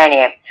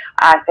изречение.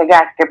 А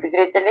сега, скъпи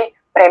зрители,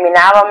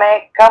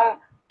 преминаваме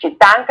към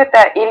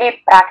читанката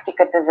или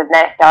практиката за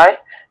днес. Т.е.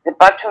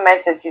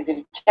 започваме с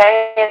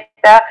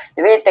изреченията,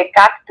 да видите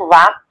как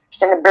това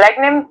ще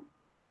наблегнем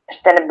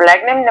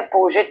на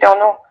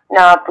положително,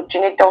 на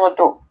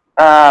подчинителното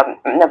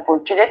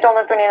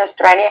ни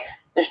настроение,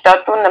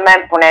 защото на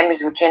мен поне ми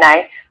звучи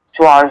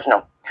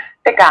най-сложно.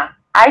 Така,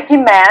 I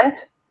demand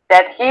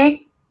that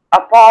he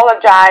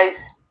apologize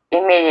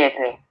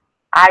immediately.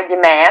 I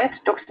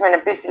demand, тук сме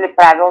написали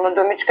правилно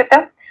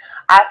думичката,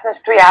 аз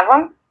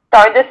настоявам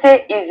той да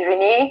се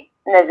извини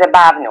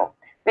незабавно.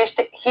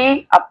 Вижте,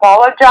 he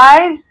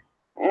apologize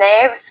не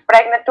е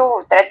спрегнато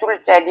в трето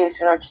лице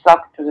единствено число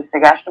като за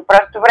сегашно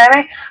просто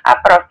време,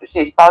 а просто си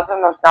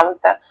използваме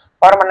основната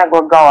форма на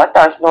глагола,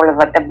 т.е.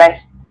 нулевата без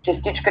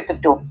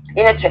частичката ту.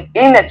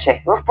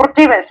 Иначе, в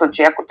противен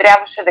случай, ако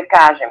трябваше да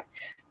кажем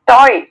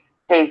той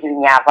се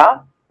извинява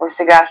в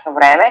сегашно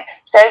време,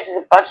 ще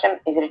започнем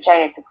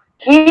изречението.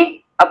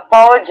 He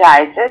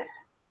apologizes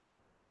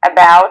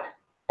about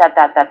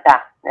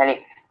та-та-та-та.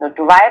 Нали? Но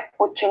това е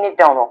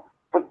подчинително.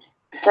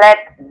 След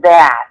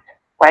that,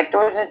 което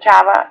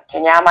означава, че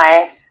няма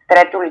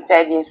трето лице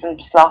единствено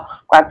число,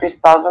 когато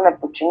използваме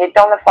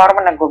подчинителна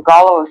форма на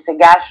глагола в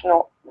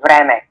сегашно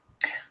време.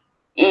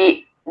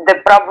 И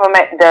да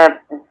пробваме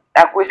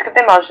ако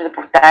искате, може да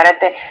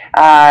повтаряте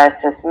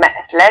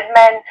след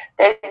мен.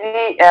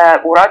 Тези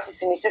уроци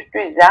са ни също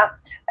и за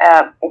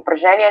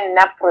упражнение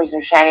на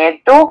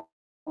произношението.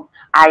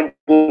 I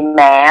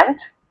demand.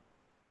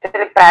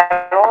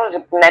 Правилно,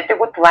 запомнете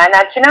го, това е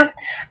начина.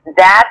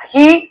 That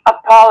he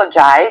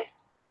apologized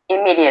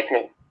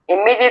immediately.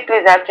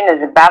 Immediately значи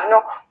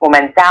незабавно,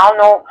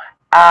 моментално,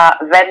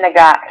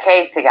 веднага,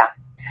 хей сега.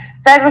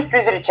 Следващо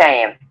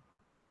изречение.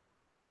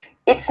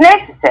 It's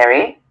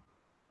necessary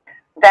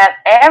that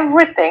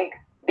everything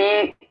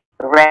be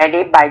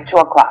ready by 2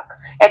 o'clock.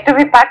 Ето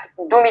ви пак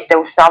думите,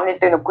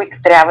 основните, на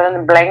които трябва да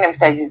наблегнем в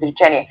тези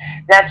изречения.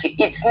 Значи,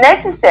 it's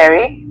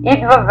necessary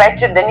идва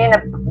вече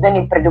да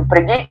ни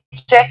предупреди,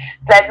 че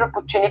следва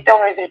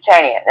подчинително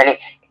изречение. Нали?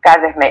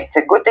 Казахме, it's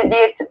a good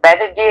idea, it's a bad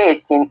idea,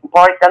 it's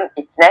important,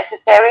 it's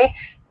necessary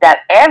that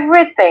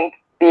everything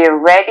be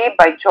ready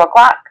by 2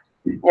 o'clock.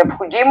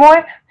 Необходимо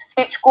е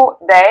всичко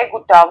да е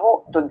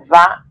готово до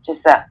 2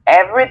 часа.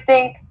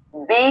 Everything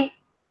be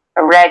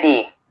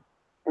ready.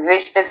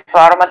 Вижте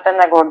формата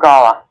на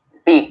глагола.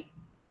 Be.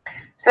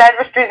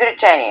 Следващо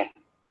изречение.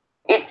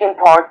 It's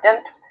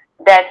important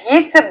that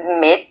he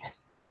submit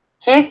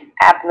his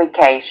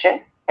application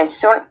as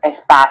soon as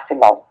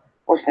possible.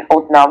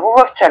 Отново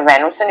в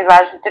червено са ни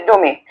важните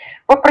думи.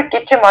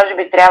 Въпреки, че може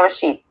би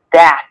трябваше и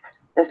that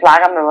да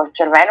слагаме в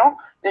червено,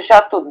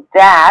 защото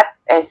that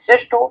е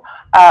също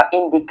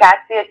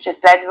индикация, че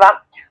следва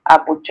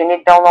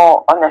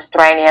подчинително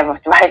настроение в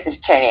това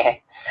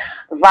изречение.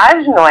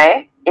 Важно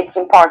е, it's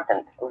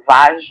important,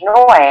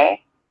 важно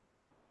е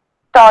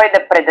той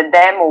да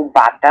предаде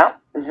молбата,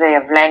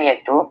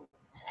 заявлението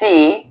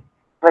си,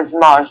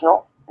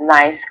 възможно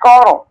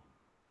най-скоро.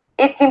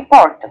 It's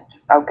important,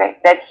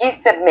 okay, that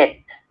he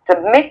submit.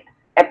 Submit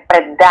е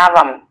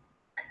предавам.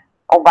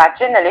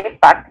 Обаче, нали,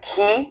 пак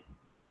he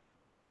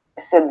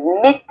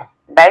submit,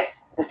 без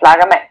да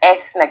слагаме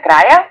S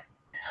накрая.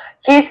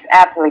 His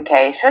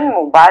application,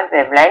 молба,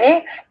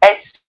 заявление, as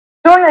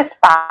soon as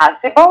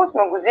possible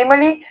сме го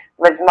взимали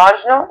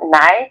възможно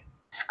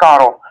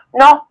най-скоро.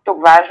 Но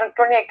тук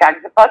важното ни е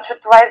как започва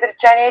това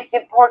изречение,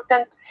 it's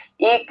important,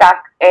 и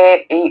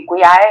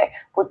коя е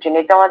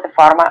подчинителната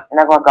форма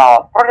на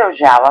глагола.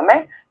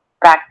 Продължаваме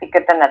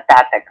практиката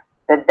нататък.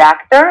 The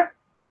doctor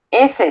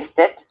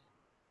insisted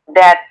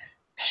that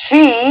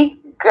she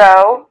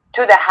go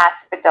to the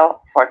hospital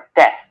for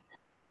tests.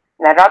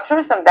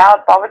 Нарочно съм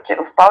дала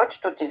в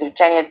повечето от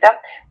изреченията,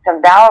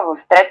 съм дала в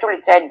трето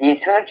лице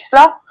единствено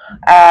число.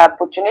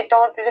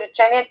 Подчинителното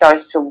изречение, т.е.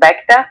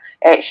 субекта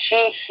е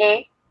she,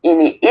 he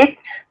или it,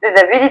 за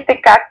да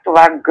видите как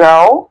това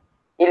go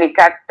или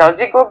как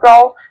този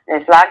глагол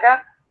не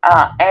слага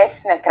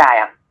s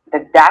накрая.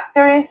 The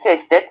doctor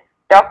insisted,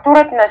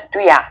 докторът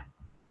настоя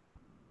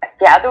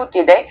тя да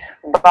отиде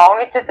в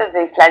болницата за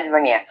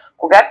изследвания.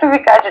 Когато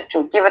ви кажат, че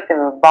отивате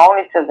в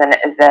болница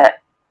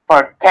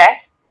for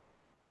test,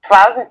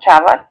 това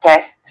означава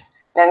тест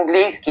на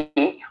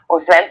английски,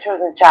 освен че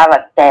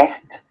означава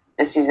тест,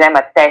 да си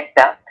взема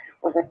теста,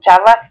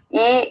 означава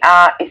и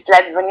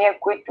изследвания,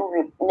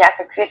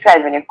 някакви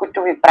изследвания,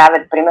 които ви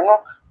правят, примерно,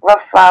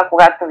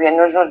 когато ви е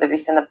нужно да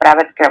ви се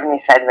направят кръвни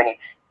изследвания.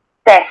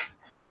 Тест.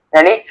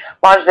 Нали?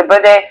 Може да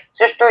бъде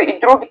също и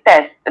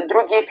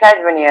други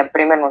изследвания,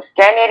 примерно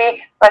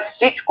скенери,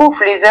 всичко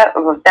влиза,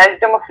 в тази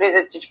дума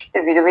влизат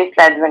всичките видове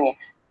изследвания.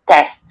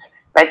 Тест.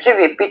 Вече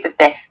вие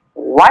питате,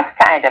 what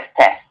kind of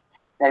test?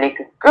 Нали,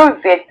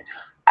 какъв вид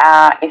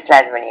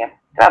изследвания?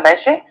 Това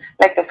беше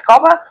лека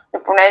скоба,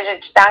 но понеже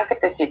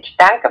читанката си е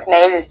читанка, в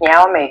нея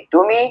изясняваме и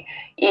думи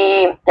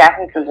и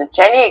тяхното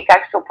значение и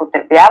как се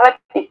употребяват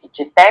и си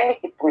четем и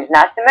си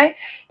произнасяме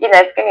и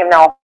днеска ни е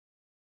много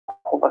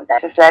хубав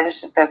ден.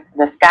 Следващата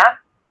дъска.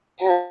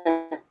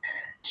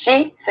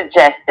 She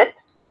suggested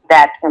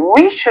that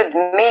we should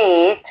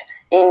meet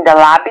in the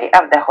lobby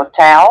of the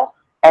hotel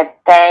at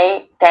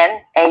 10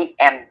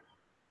 a.m.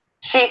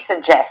 She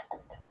suggested.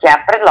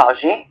 Тя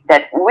предложи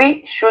that we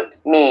should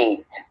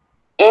meet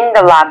in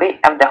the lobby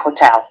of the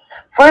hotel.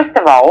 First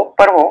of all,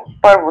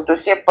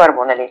 първото си е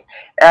първо, нали?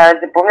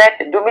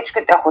 Запомнете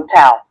думичката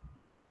hotel.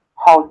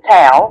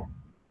 Hotel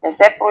не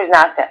се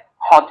произнася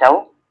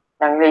hotel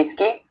на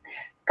английски,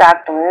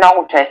 както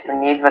много често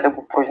ни идва да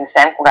го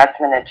произнесем, когато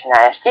сме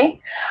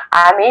начинаещи,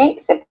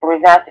 ами се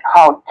произнася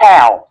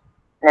hotel.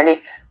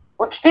 Нали?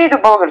 Почти и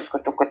до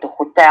българското като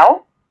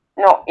хотел,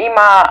 но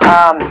има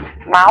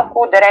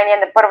малко ударение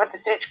на първата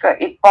стричка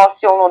и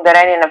по-силно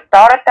ударение на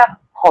втората,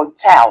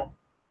 хотел.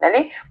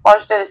 Нали?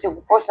 Можете да си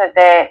го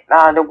пуснете,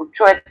 да го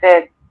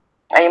чуете,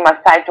 има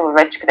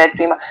сайтове вече,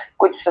 където има,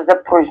 които са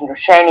за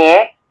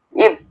произношение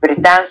и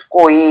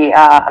британско и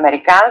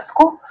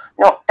американско,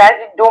 но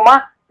тази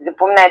дума,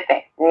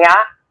 запомнете,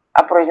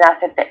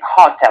 произнасяте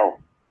хотел.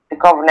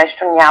 Такова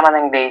нещо няма на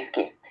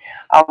английски.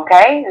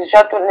 Окей?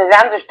 Защото не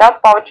знам защо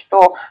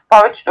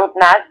повечето от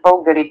нас,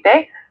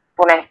 българите,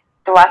 поне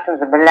това съм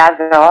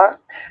забелязала,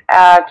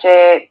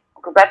 че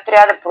когато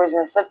трябва да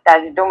произнесат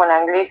тази дума на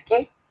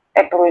английски,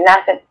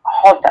 произнасят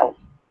хотел.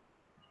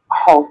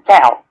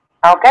 Хотел.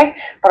 Окей?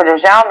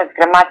 Продължаваме с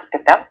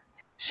граматиката.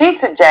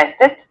 She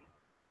suggested.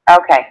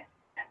 Окей.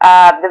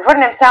 Да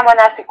върнем само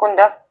една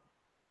секунда.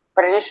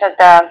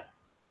 Предишната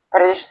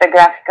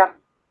графика.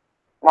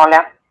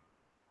 Моля.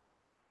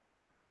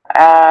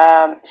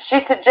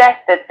 She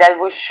suggested that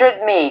we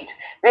should meet.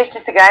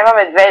 Вижте, сега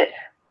имаме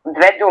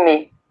две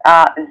думи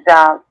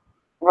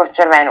в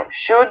червено.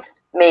 Should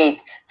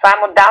meet. Това е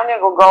модалния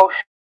глагол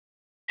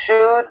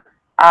should.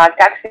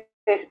 Как се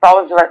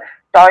използва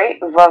той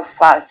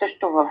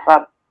също в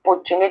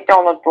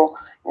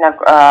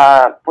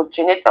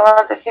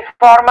подчинителната си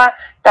форма.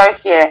 Той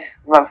си е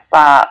в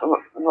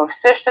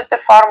същата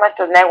форма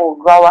с него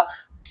глагола.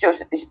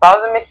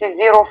 Използваме си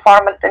zero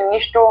формата,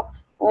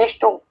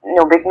 нищо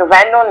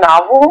необикновено,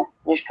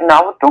 нищо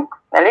ново тук,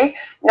 нали?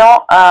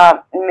 Но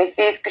ми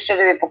се искаше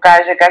да ви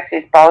покажа как се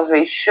използва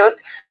и should,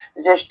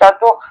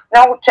 защото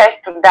много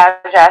често,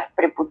 даже аз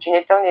при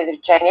подчинителни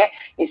изречения,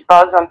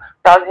 използвам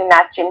този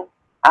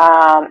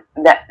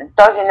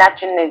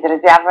начин на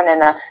изразяване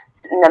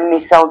на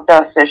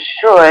мисълта с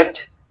should,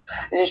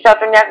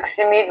 защото някак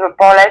се ми идва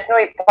по-лесно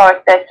и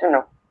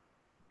по-естествено.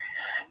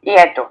 И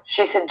ето,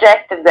 she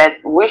suggested that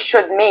we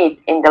should meet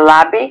in the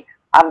lobby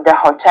of the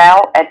hotel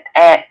at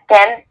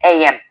 10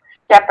 a.m.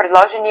 Тя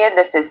предложи ние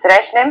да се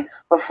срещнем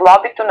в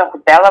лобито на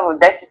хотела в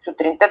 10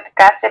 сутринта,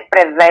 така се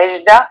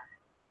превежда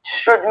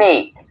should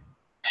meet.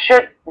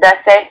 Should да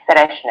се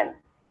срещнем.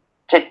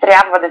 Че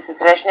трябва да се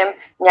срещнем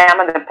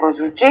няма да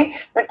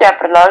прозвучи, но тя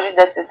предложи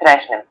да се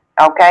срещнем.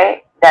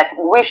 Okay? That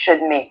we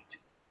should meet.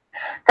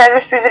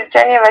 Следващото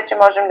изречение вече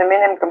можем да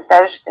минем към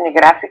следващата ни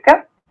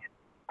графика.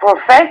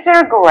 Professor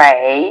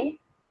Gray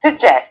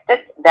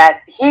suggested that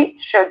he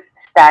should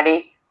study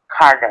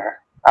harder.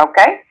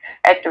 Okay?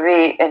 Ето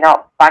ви едно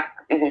пак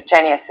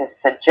изречение с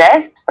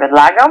suggest,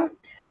 предлагам.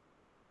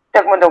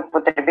 Тъкмо да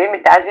употребим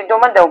и тази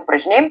дума, да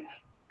упражним.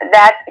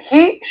 That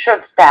he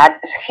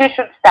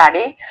should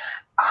study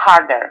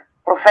harder.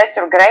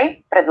 Професор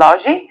Грей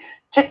предложи,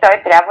 че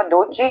той трябва да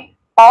учи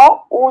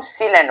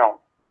по-усилено.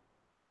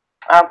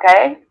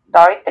 Окей?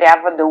 Той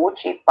трябва да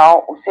учи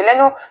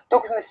по-усилено.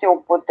 Тук сме си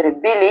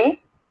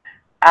употребили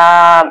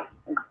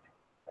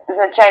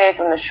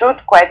значението на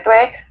should, което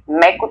е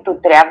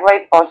мекото трябва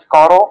и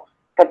по-скоро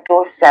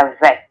като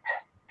съвет.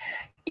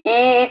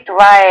 И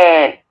това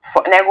е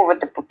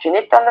неговата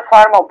подчинителна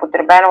форма,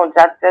 употребена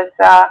отзад с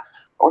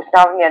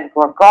основният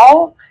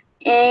глагол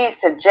и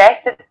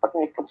suggested пък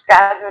ни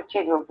подсказва, че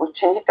идва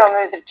подчинително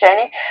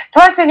изречение.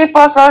 Това са едни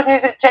по-сложни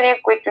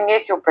изречения, които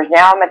ние си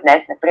упражняваме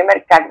днес,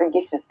 например, как да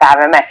ги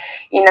съставяме.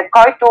 И на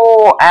който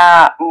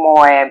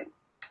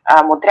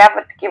му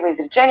трябва такива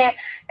изречения,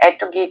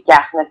 ето ги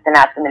тях на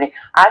стената. Нали.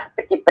 Аз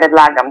ти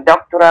предлагам,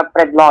 доктора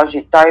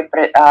предложи,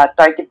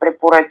 той ти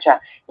препоръча,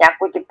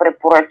 някой ти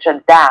препоръча,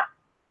 да.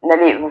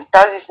 Нали, в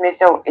този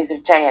смисъл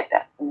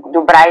изреченията.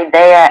 Добра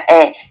идея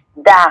е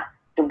да,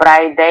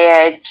 добра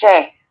идея е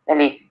че,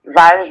 нали,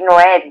 важно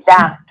е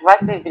да. Това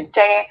са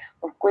изречения,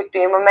 в които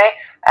имаме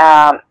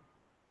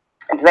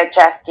две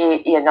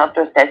части и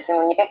едното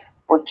естествено ни е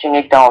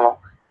подчинително.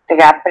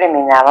 Сега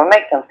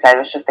преминаваме към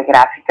следващата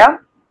графика.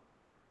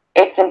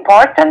 It's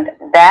important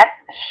that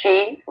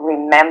she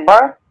remember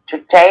to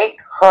take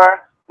her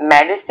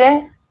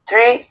medicine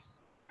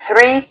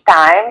three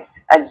times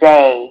a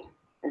day.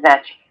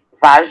 Значи,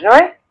 важно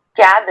е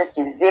тя да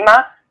си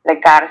взима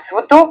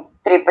лекарството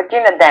 3 пъти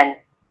на ден.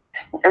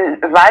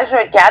 Важно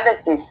е тя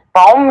да си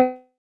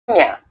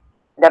спомня,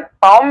 да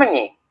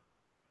помни,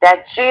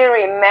 that she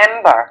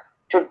remember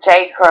to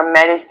take her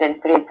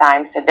medicine 3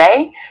 times a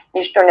day.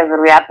 Нищо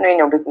невероятно и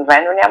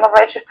необикновено няма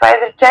вече в това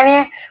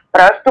изречение.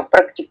 Просто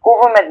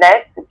практикуваме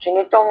днес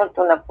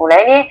подчинителното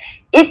наклонение.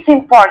 It's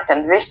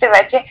important. Вижте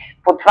вече,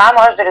 по това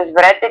може да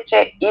разберете,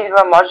 че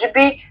идва може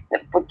би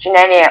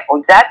подчинение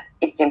отзад.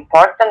 It's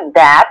important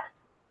that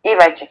и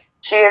вече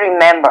she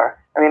remember.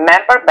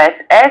 Remember без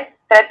S,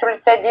 трето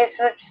лице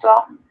единствено число.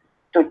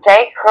 To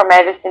take her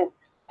medicine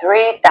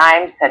 3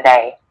 times a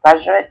day.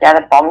 Важно е тя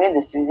да помни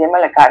да си взима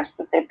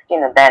лекарството 3 пъти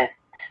на ден.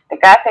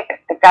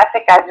 Така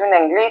се казва на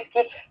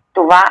английски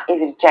това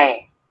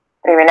изречение.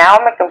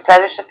 Преминаваме към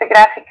следващата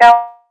графика.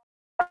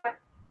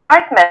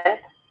 Apartment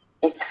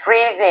is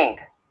freezing.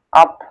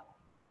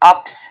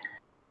 Ops.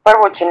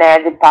 Първо, че не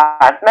е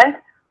department.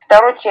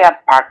 Второ, че е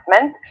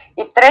apartment.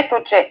 И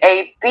трето, че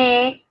AP,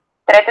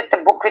 третата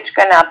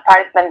буквичка на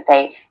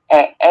apartment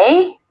е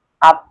A.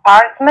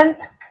 Apartment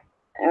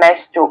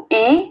вместо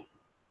E.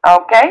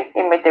 Окей,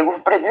 имайте го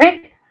в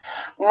предвид.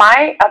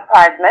 My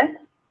apartment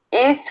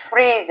is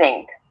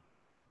freezing.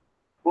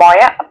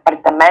 Моя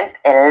апартамент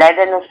е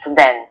ледено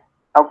студен.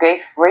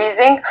 Окей,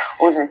 freezing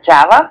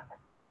означава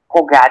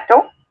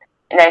когато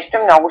нещо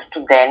е много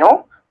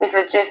студено.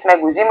 Мисля, че сме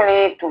го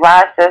взимали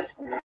това с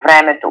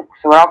времето,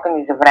 с урока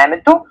ни за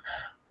времето.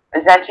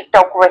 Значи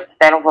толкова е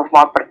студено в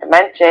моя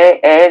апартамент, че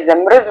е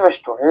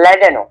замръзващо,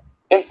 ледено.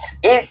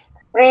 It's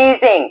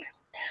freezing.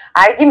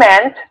 I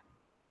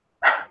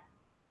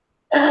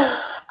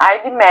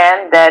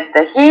demand that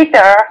the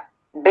heater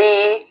be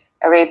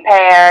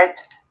repaired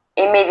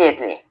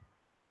immediately.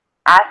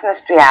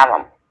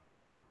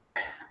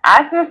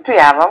 Аз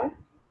настоявам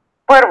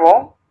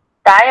първо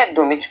тая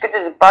думичка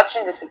да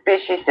започне да се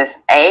пише с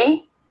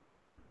A,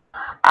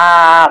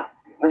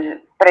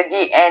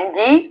 преди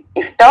ND,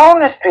 и второ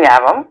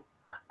настоявам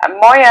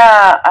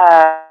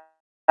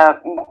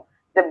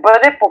да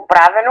бъде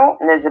поправено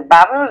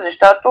незабавно,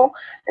 защото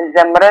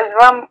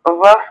замръзвам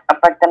в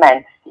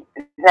апартамента си.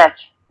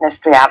 Значи,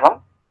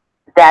 настоявам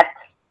that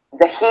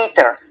the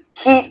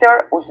heater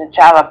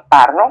означава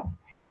парно,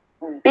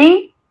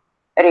 be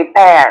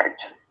repaired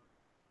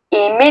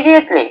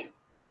immediately.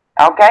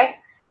 Окей?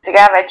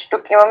 Сега вече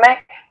тук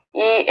имаме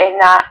и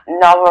една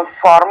нова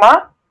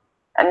форма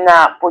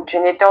на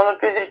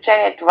подчинителното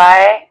изречение. Това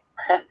е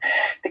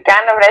така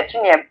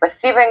наречения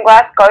пасивен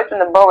глас, който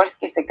на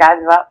български се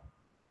казва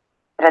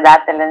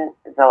страдателен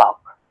залог,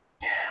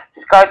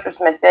 с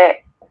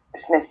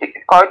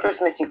който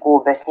сме си го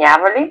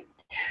обяснявали.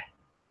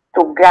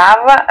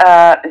 Тогава,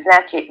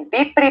 значи,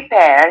 be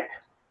prepared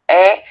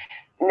е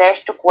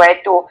нещо,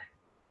 което,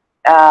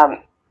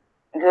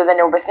 за да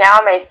не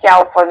обясняваме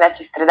изцяло какво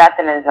значи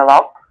страдателен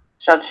залог,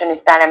 защото ще ни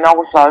стане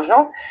много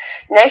сложно,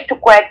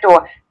 нещо, което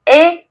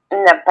е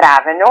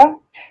направено,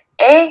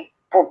 е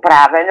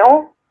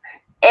поправено,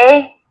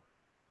 е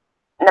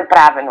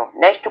направено.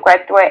 Нещо,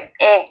 което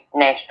е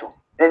нещо.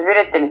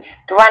 Разбирате ли?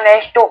 Това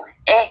нещо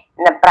е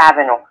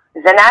направено.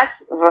 За нас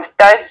в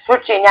този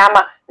случай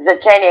няма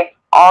значение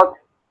от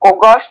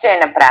кого ще е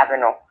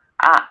направено,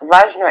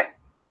 важно е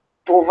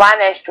това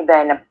нещо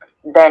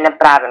да е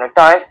направено.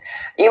 Тоест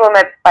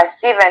имаме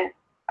пасивен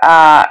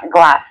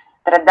глас,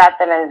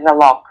 страдателен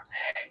залог.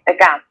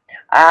 Така,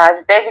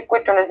 за тези,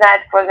 които не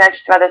знаят какво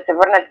значи това, да се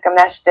върнат към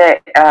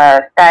нашите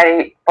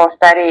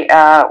по-стари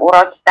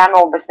уроци, там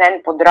е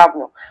обяснен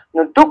подробно.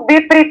 Но тук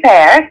be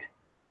prepared,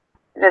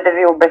 за да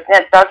ви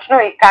обясня точно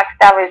и как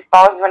става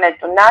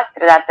използването на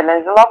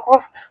страдателен залог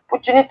в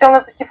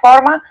подчинителната си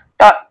форма,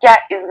 тя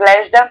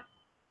изглежда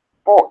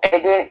по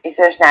един и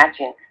същ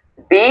начин.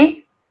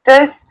 Be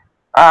с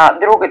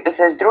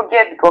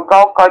другият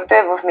глагол, който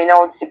е в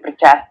миналото си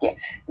причастие.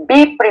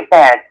 Be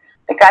prepared.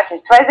 Така че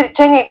с това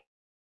изречение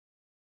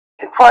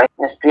какво е?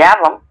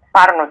 Настоявам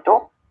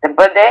парното да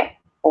бъде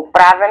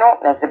поправено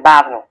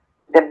незабавно.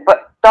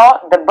 То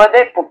да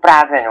бъде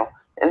поправено.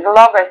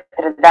 Залогът е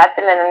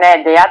страдателен, а не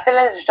е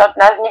деятелен, защото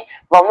нас ни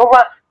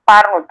вълнува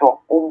парното,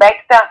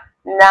 обекта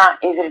на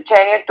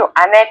изречението,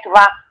 а не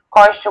това,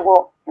 кой ще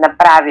го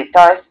направи.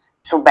 Тоест,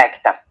 в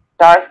субекта.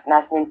 Тоест,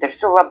 нас не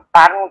интересува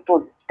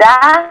парното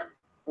да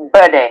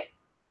бъде.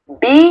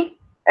 Be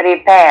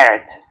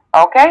repaired.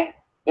 Okay?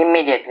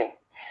 Immediately.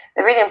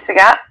 Да видим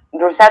сега,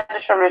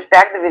 достатъчно ли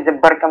успях да ви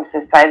забъркам с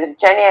това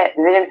изречение,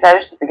 да видим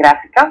следващата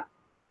графика.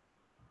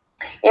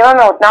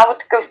 Имаме отново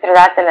такъв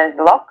страдателен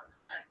залог.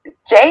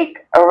 Jake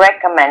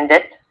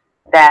recommended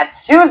that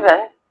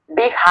Susan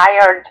be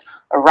hired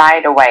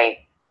right away.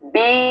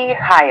 Be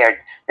hired.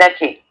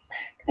 Значи,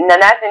 на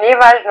нас не е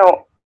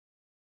важно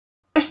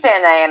ще я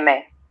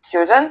наеме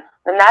Сюзан,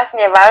 на нас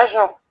не е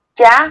важно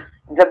тя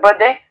да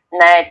бъде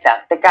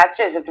наета. Така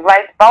че за това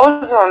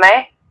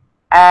използваме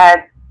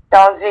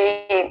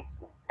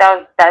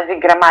тази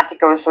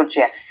граматика в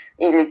случая,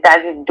 или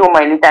тази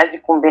дума, или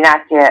тази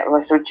комбинация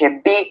в случая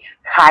be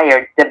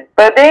hired, да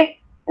бъде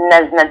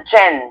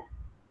назначен.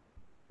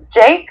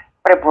 Джейк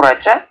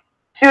препоръча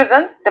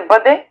Сюзан да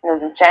бъде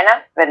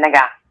назначена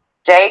веднага.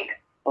 Jake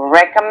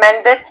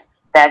recommended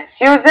that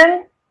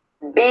Susan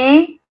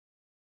be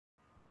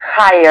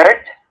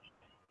hired.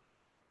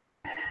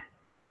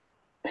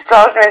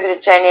 Сложно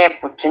изречение,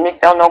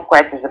 подчинително,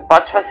 което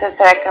започва с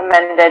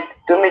recommended.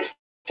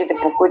 Думичките,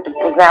 по които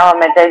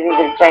познаваме тези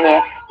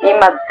изречения,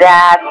 има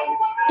that,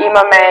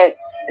 имаме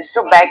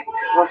субект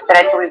в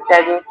трето лице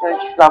единствено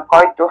число,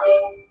 който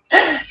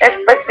е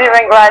в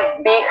пасивен глас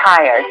be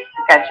hired.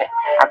 Така че,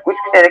 ако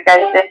искате да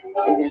кажете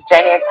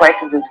изречение,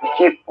 което да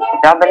звучи по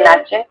подобен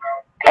начин,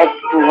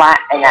 това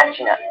е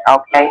начинът.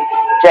 Okay?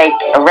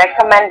 Jake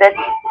recommended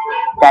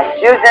that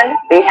Susan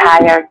be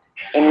hired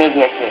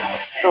immediately.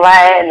 Това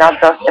е едно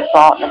доста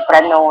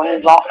по-напреднало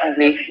ниво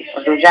английски.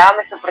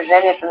 Продължаваме с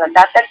упражнението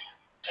нататък.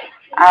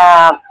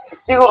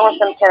 Сигурно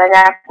съм, че на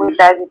някой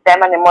тази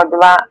тема не му е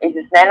била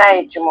изяснена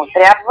и че му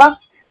трябва.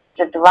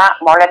 Затова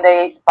моля да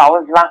я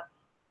използва.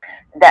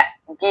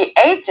 The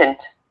agent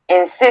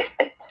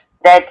insisted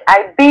that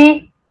I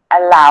be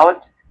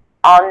allowed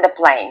on the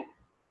plane.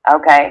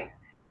 Okay?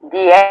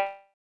 The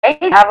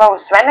agent,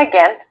 освен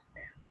агент,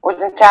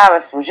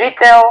 означава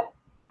служител,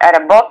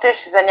 работещ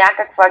за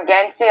някаква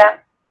агенция.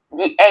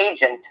 The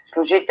agent,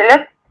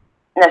 служителят,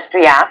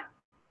 настоя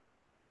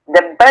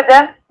да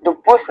бъда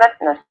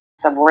допуснат на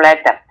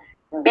самолета.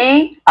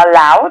 Be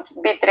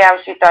allowed, би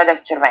трябваше и той да е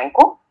в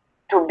червенко.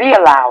 To be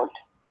allowed,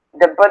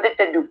 да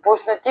бъдете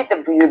допуснати, да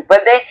ви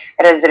бъде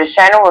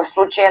разрешено в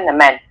случая на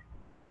мен.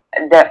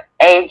 The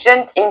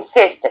agent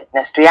insisted,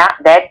 настоя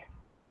that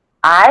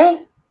I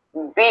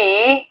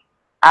be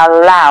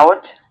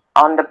allowed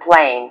on the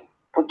plane.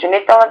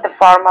 Подчинителната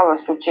форма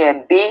в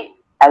случая be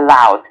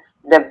allowed,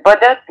 да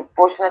бъда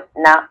допуснат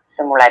на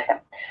самолета.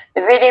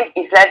 Да видим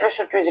и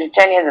следващото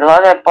изречение,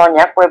 да е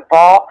някое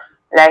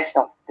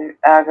по-лесно.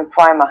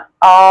 Какво има?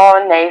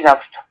 Не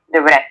изобщо.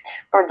 Добре.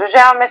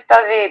 Продължаваме с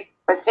този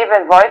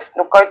пасивен войс,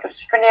 но който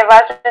също не е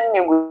важен,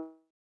 ние го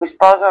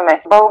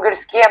използваме.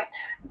 Българския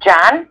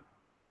John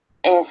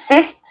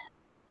insists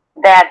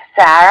that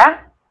Sarah,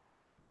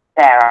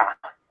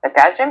 да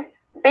кажем,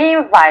 be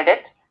invited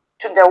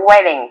to the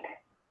wedding.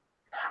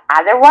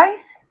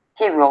 Otherwise,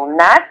 he will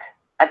not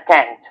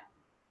attend.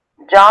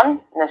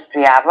 Джон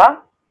настоява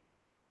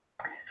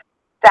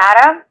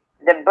Сара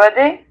да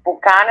бъде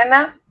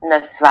поканена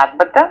на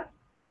сватбата.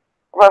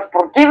 В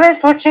противен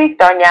случай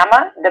той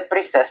няма да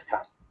присъства.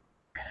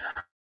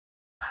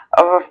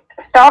 В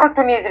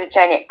второто ни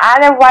изречение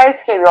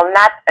otherwise he will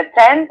not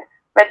attend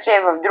вече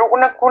е в друго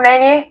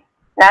наклонение.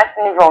 Нас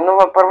ни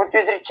вълнува първото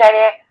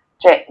изречение,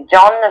 че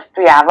Джон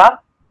настоява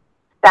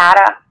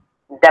Сара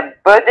да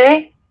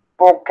бъде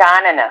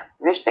поканена.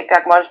 Вижте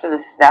как можете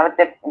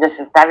да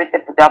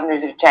съставите подобно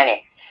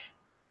изречение.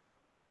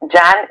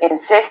 John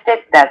insisted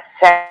that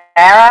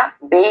Sarah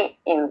be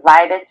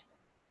invited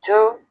to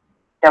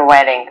the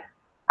wedding.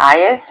 I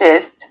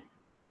insist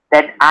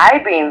that I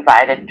be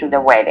invited to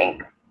the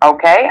wedding.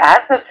 Okay?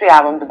 Аз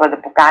настоявам да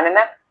бъда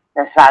поканена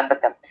на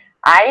сватбата.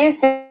 I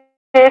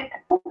insist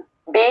to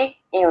be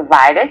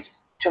invited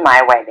to my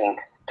wedding.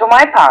 To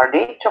my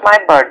party, to my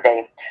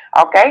birthday.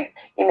 Okay?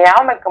 И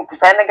минаваме към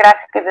последна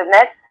графика за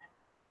днес,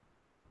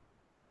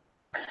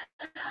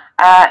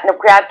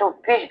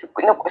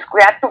 с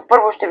която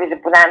първо ще ви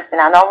запознаем с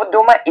една нова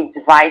дума.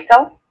 It's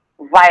vital.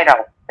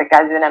 Vital. Така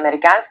казва на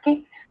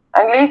американски.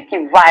 Английски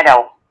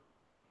vital.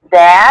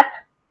 That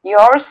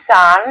your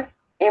son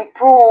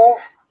improve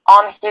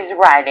on his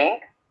writing.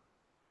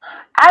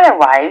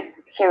 Otherwise,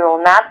 he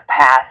will not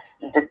pass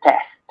the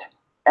test.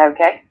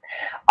 Okay?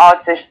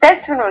 От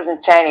съществено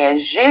значение,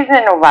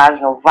 жизнено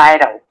важно,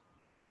 vital.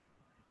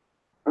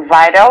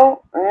 Vital,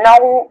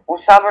 много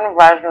особено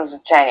важно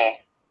значение.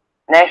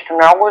 Нещо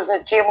много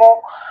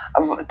значимо,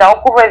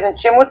 толкова е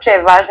значимо, че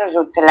е важно за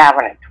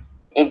оцеляването.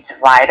 It's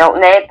vital,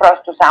 не е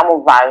просто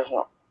само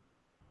важно.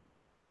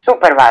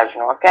 Супер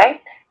важно, okay?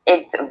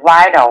 It's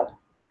vital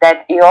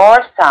that your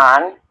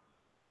son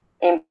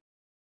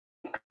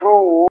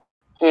improve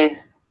his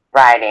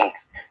writing.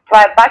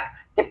 Това е пак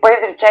типа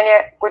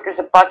изречения, които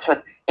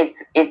започват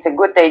it's a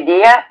good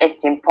idea,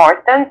 it's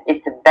important,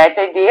 it's a bad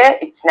idea,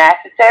 it's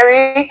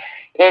necessary,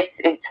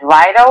 it's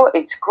vital,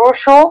 it's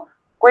crucial.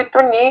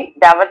 които ни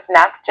дават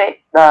знак, че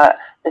да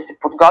се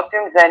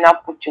подготвим за едно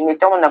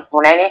подчинително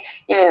наклонение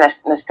или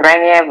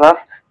настроение в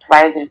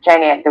това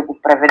изречение. Да го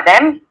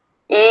преведем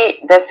и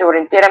да се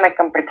ориентираме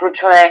към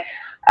приключване.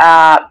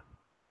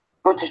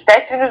 От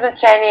съществено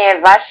значение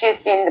е вашия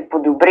син да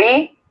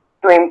подобри,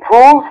 to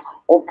improve,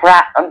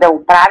 да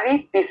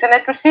оправи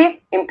писането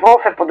си.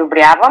 Improve е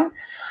подобрявам.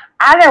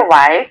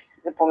 Otherwise,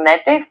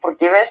 запомнете, в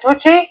противен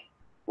случай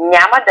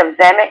няма да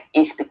вземе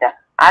изпита.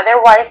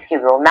 Otherwise, he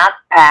will not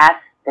pass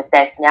the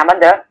test. Няма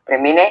да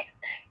премине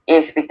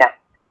изпита.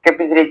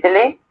 Скъпи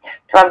зрители,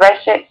 това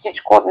беше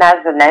всичко от нас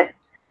за днес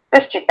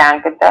с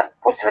читанката,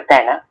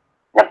 посветена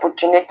на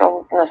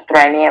подчинителното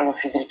настроение в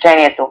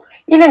изречението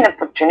или на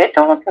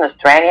подчинителното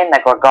настроение на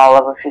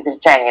глагола в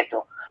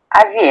изречението.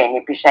 А вие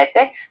ни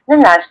пишете на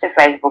нашата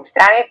Facebook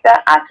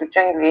страница Аз уча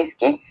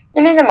английски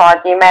или на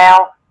моят имейл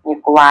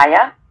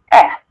Николая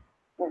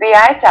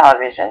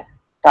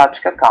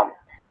bitelevision.com.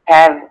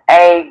 Have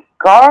a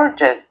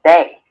gorgeous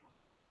day!